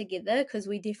doing it together, because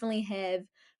we definitely have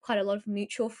quite a lot of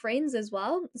mutual friends as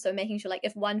well. So making sure like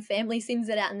if one family sends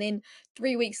it out and then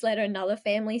 3 weeks later another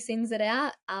family sends it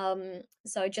out,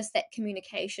 so just that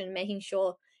communication, making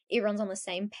sure everyone's on the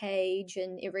same page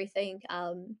and everything,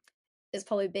 has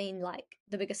probably been like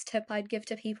the biggest tip I'd give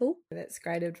to people. That's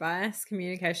great advice.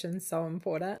 Communication is so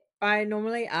important. I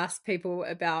normally ask people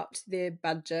about their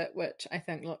budget, which I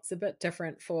think looks a bit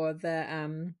different for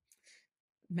the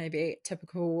maybe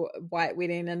typical white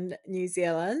wedding in New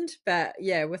Zealand. But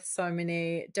yeah, with so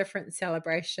many different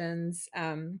celebrations,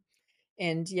 and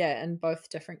yeah, in both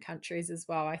different countries as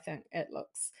well, I think it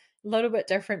looks a little bit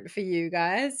different for you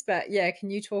guys. But yeah, can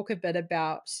you talk a bit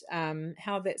about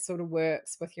how that sort of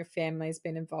works with your families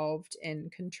being involved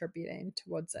and contributing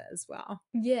towards it as well?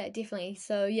 Yeah, definitely.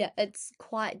 So yeah, it's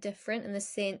quite different in the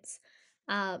sense,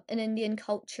 in Indian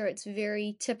culture, it's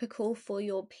very typical for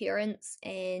your parents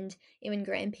and even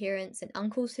grandparents and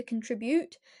uncles to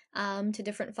contribute to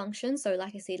different functions. So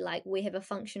like I said, like we have a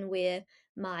function where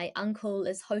my uncle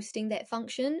is hosting that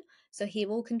function, so he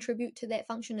will contribute to that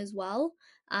function as well.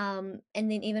 And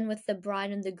then even with the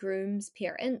bride and the groom's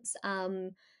parents,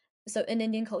 So in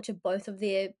Indian culture, both of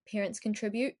their parents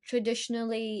contribute.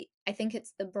 Traditionally, I think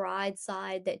it's the bride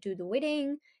side that do the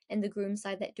wedding and the groom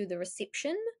side that do the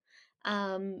reception.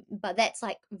 But that's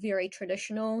like very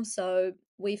traditional. So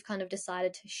we've kind of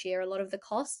decided to share a lot of the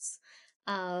costs.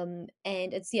 And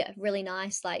it's, yeah, really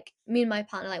nice. Like me and my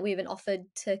partner, like we even offered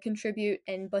to contribute,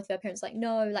 and both of our parents like,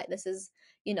 no, like this is,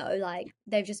 like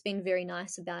they've just been very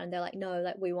nice about it. And they're like, no,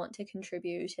 like we want to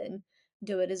contribute and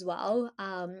do it as well,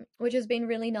 which has been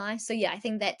really nice. So yeah, I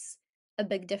think that's a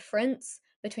big difference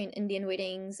between Indian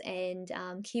weddings and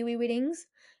Kiwi weddings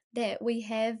that we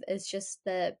have, is just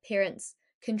the parents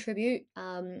contribute,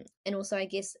 and also I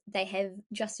guess they have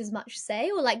just as much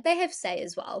say, or like they have say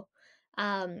as well,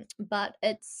 but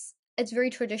it's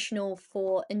very traditional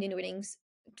for Indian weddings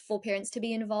for parents to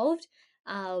be involved.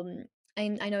 And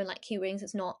I know like Kiwi weddings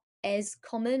it's not as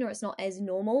common or it's not as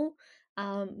normal,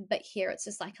 but here it's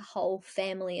just like a whole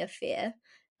family affair.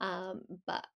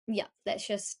 But yeah, that's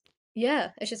just,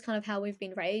 yeah, it's just kind of how we've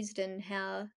been raised and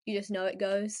how you just know it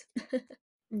goes.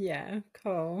 Yeah,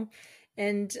 cool.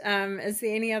 And is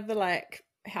there any other like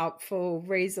helpful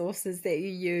resources that you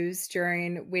use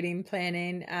during wedding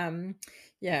planning?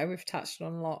 Yeah, we've touched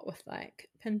on a lot with like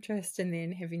Pinterest and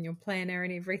then having your planner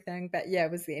and everything. But yeah,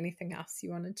 was there anything else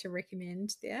you wanted to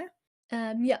recommend there?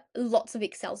 Yeah, lots of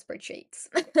Excel spreadsheets.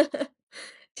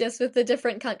 Just with the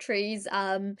different countries,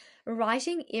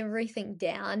 writing everything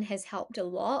down has helped a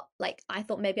lot. Like I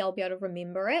thought maybe I'll be able to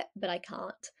remember it, but I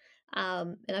can't.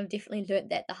 And I've definitely learnt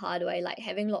that the hard way. Like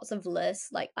having lots of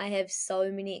lists. Like I have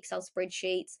so many Excel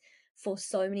spreadsheets for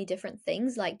so many different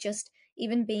things. Like just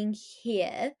even being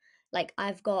here, like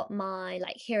I've got my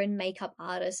like hair and makeup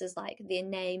artist is like their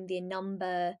name, their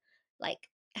number, like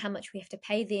how much we have to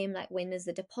pay them, like when is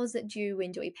the deposit due,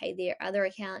 when do we pay their other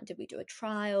account, did we do a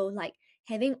trial, like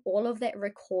having all of that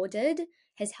recorded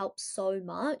has helped so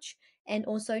much. And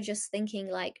also just thinking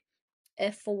like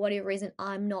if for whatever reason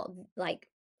I'm not like,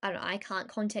 I don't know, I can't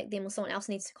contact them or someone else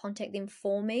needs to contact them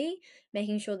for me,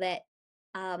 making sure that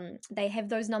they have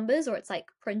those numbers or it's like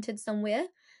printed somewhere.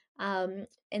 And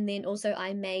then also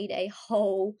I made a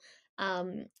whole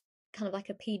um, kind of like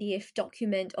a PDF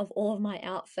document of all of my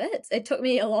outfits. It took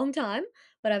me a long time,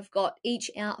 but I've got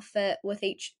each outfit with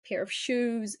each pair of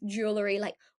shoes, jewelry,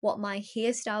 like what my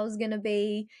hairstyle is going to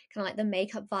be, kind of like the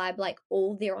makeup vibe, like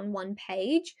all there on one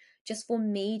page just for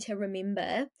me to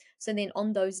remember. So then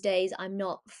on those days, I'm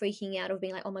not freaking out of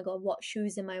being like, oh my God, what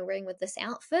shoes am I wearing with this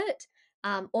outfit?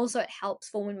 Also, it helps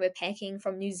for when we're packing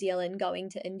from New Zealand going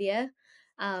to India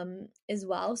as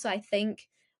well. So I think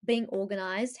being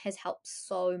organized has helped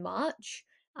so much.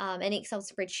 And Excel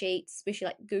spreadsheets, especially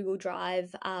like Google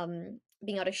Drive,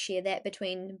 being able to share that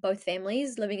between both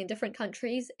families living in different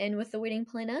countries and with the wedding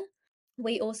planner.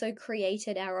 We also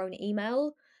created our own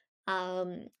email,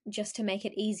 just to make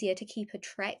it easier to keep a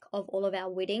track of all of our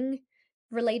wedding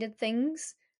related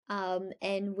things.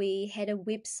 And we had a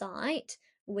website.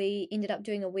 We ended up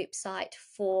doing a website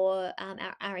for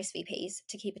our RSVPs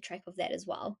to keep a track of that as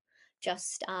well.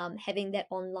 Just having that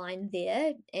online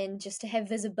there and just to have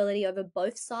visibility over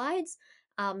both sides,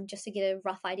 just to get a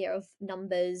rough idea of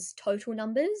numbers, total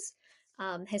numbers,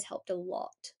 has helped a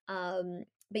lot.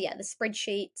 But yeah, the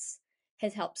spreadsheets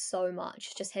has helped so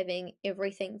much, just having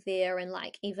everything there. And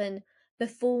like even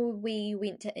before we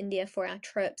went to India for our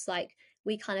trips, like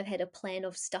we kind of had a plan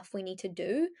of stuff we need to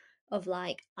do, of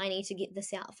like I need to get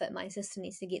this outfit, my sister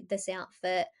needs to get this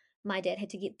outfit, my dad had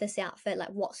to get this outfit,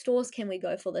 like what stores can we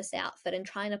go for this outfit, and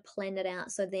trying to plan it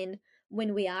out so then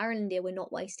when we are in India we're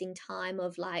not wasting time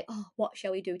of like, oh, what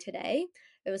shall we do today.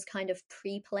 It was kind of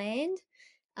pre-planned.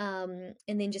 And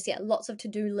then just, yeah, lots of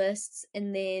to-do lists.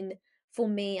 And then for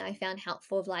me I found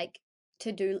helpful of like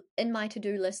to do in my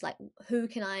to-do list, like who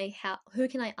can I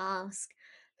ask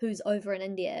who's over in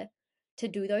India to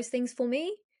do those things for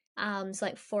me. So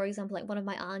like for example, like one of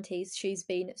my aunties, she's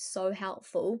been so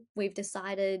helpful. We've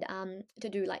decided to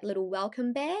do like little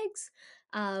welcome bags.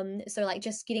 So like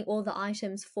just getting all the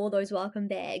items for those welcome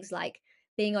bags, like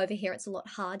being over here it's a lot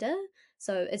harder.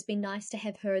 So it's been nice to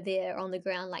have her there on the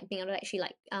ground, like being able to actually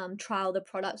like trial the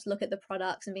products, look at the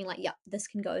products, and being like, "Yep, this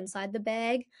can go inside the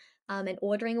bag," and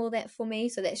ordering all that for me.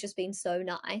 So that's just been so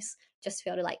nice, just to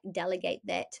be able to like delegate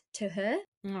that to her.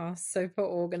 Oh, super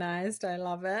organized. I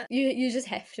love it. You just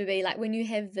have to be like when you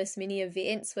have this many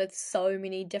events with so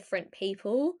many different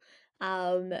people.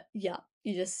 Yeah,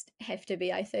 you just have to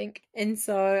be, I think. And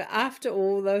so, after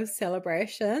all those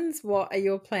celebrations, what are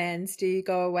your plans? Do you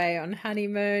go away on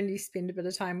honeymoon? Do you spend a bit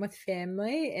of time with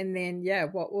family? And then, yeah,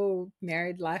 what will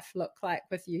married life look like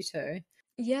with you two?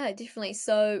 Yeah, definitely.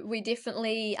 So we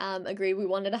definitely agree we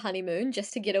wanted a honeymoon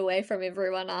just to get away from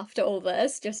everyone after all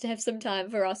this, just to have some time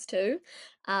for us too.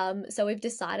 So we've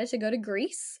decided to go to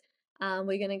Greece.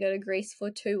 We're going to go to Greece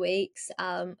for 2 weeks,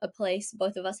 a place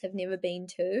both of us have never been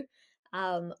to,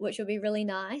 which will be really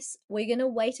nice. We're going to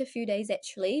wait a few days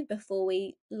actually before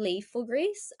we leave for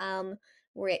Greece.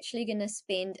 We're actually going to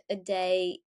spend a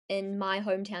day in my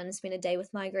hometown and spend a day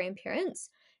with my grandparents,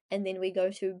 and then we go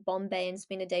to Bombay and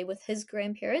spend a day with his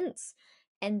grandparents.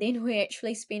 And then we're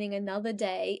actually spending another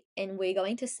day and we're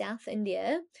going to South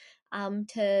India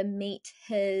to meet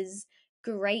his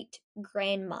great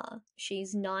grandma.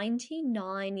 She's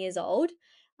 99 years old,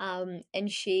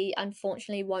 and she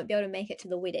unfortunately won't be able to make it to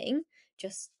the wedding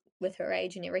just with her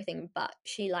age and everything. But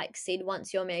she like said,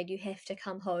 once you're married, you have to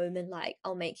come home and like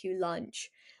I'll make you lunch.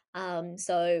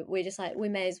 So we're just like, we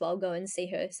may as well go and see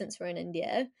her since we're in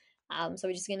India. So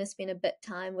we're just going to spend a bit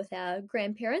time with our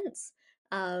grandparents.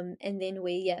 And then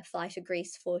we fly to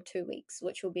Greece for 2 weeks,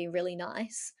 which will be really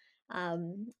nice.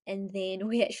 And then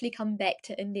we actually come back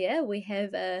to India. We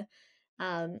have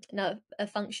no, a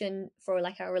function for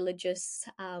like our religious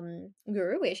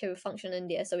guru. We actually have a function in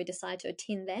India, so we decide to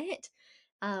attend that.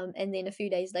 And then a few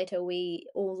days later, we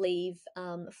all leave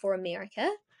for America,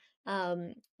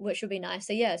 which would be nice.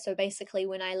 So yeah, so basically,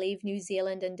 when I leave New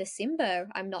Zealand in December,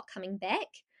 I'm not coming back.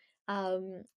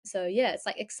 So yeah, it's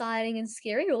like exciting and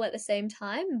scary all at the same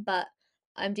time, but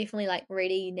I'm definitely like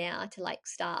ready now to like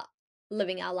start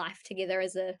living our life together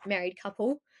as a married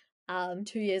couple.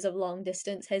 2 years of long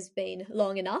distance has been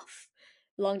long enough.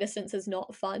 Long distance is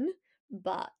not fun,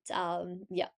 but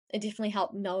yeah, it definitely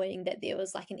helped knowing that there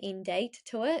was like an end date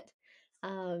to it.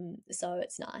 So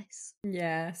it's nice.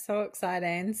 Yeah, so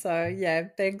exciting. So, yeah,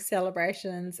 big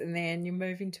celebrations, and then you're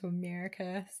moving to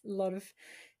America. A lot of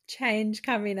change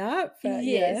coming up, but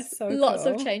yeah, Yes, so lots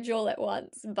of cool. change all at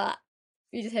once, but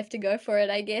you just have to go for it,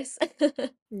 I guess.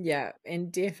 Yeah,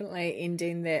 and definitely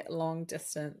ending that long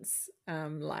distance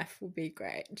life will be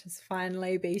great. Just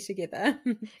finally be together.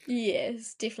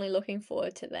 Yes, definitely looking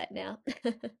forward to that now.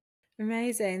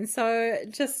 Amazing. So,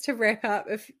 just to wrap up,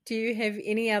 if do you have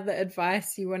any other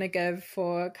advice you want to give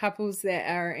for couples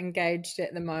that are engaged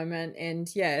at the moment,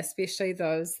 and yeah, especially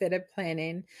those that are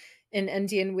planning an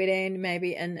Indian wedding,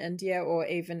 maybe in India or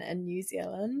even in New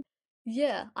Zealand?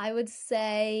 Yeah, I would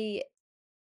say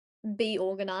be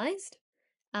organized,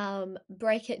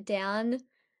 break it down,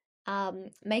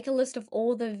 make a list of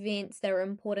all the events that are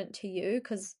important to you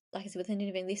because like I said with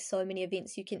Indian event there's so many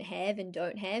events you can have and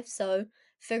don't have, so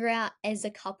figure out as a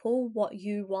couple what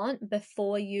you want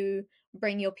before you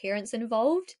bring your parents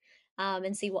involved,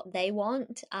 and see what they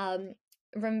want.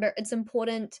 Remember it's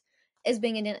important as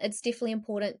being Indian, it's definitely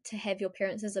important to have your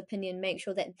parents' opinion, make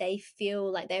sure that they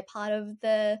feel like they're part of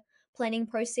the planning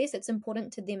process. It's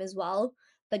important to them as well,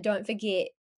 but don't forget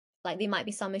like there might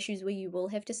be some issues where you will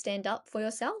have to stand up for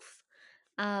yourself.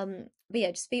 But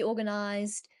yeah, just be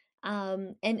organized,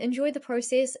 and enjoy the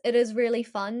process. It is really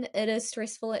fun. It is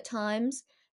stressful at times,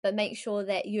 but make sure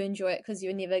that you enjoy it because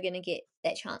you're never going to get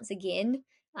that chance again.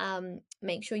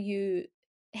 Make sure you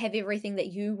have everything that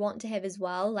you want to have as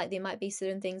well. Like there might be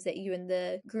certain things that you and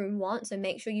the groom want, so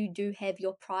make sure you do have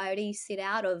your priorities set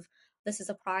out of this is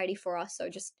a priority for us. So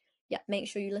just yeah, make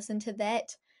sure you listen to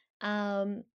that.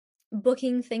 Um,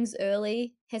 Booking things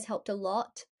early has helped a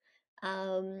lot.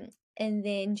 Um, and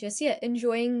then just yeah,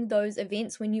 enjoying those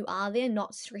events when you are there,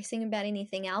 not stressing about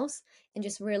anything else, and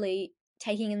just really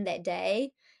taking in that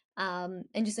day, and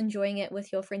just enjoying it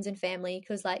with your friends and family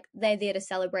because like they're there to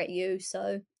celebrate you.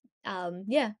 So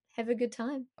yeah, have a good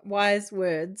time. Wise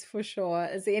words for sure.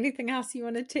 Is there anything else you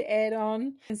wanted to add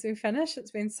on as we finish?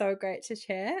 It's been so great to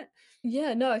chat.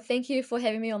 Yeah, no, thank you for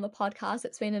having me on the podcast.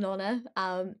 It's been an honor.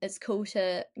 It's cool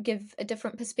to give a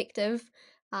different perspective,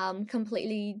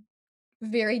 completely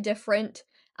very different.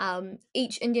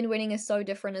 Each Indian wedding is so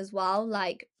different as well.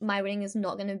 Like my wedding is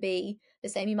not going to be the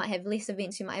same. You might have less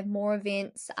events, you might have more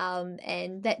events,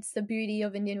 and that's the beauty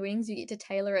of Indian weddings. You get to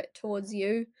tailor it towards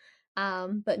you.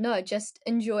 But no, just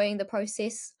enjoying the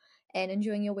process and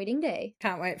enjoying your wedding day.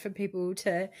 Can't wait for people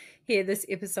to hear this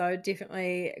episode.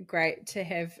 Definitely great to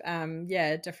have yeah,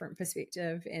 a different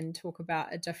perspective and talk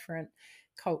about a different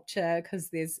culture because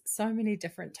there's so many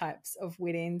different types of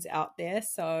weddings out there.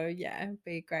 So yeah, it'd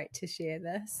be great to share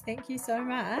this. Thank you so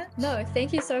much. No,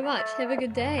 thank you so much. Have a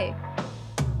good day.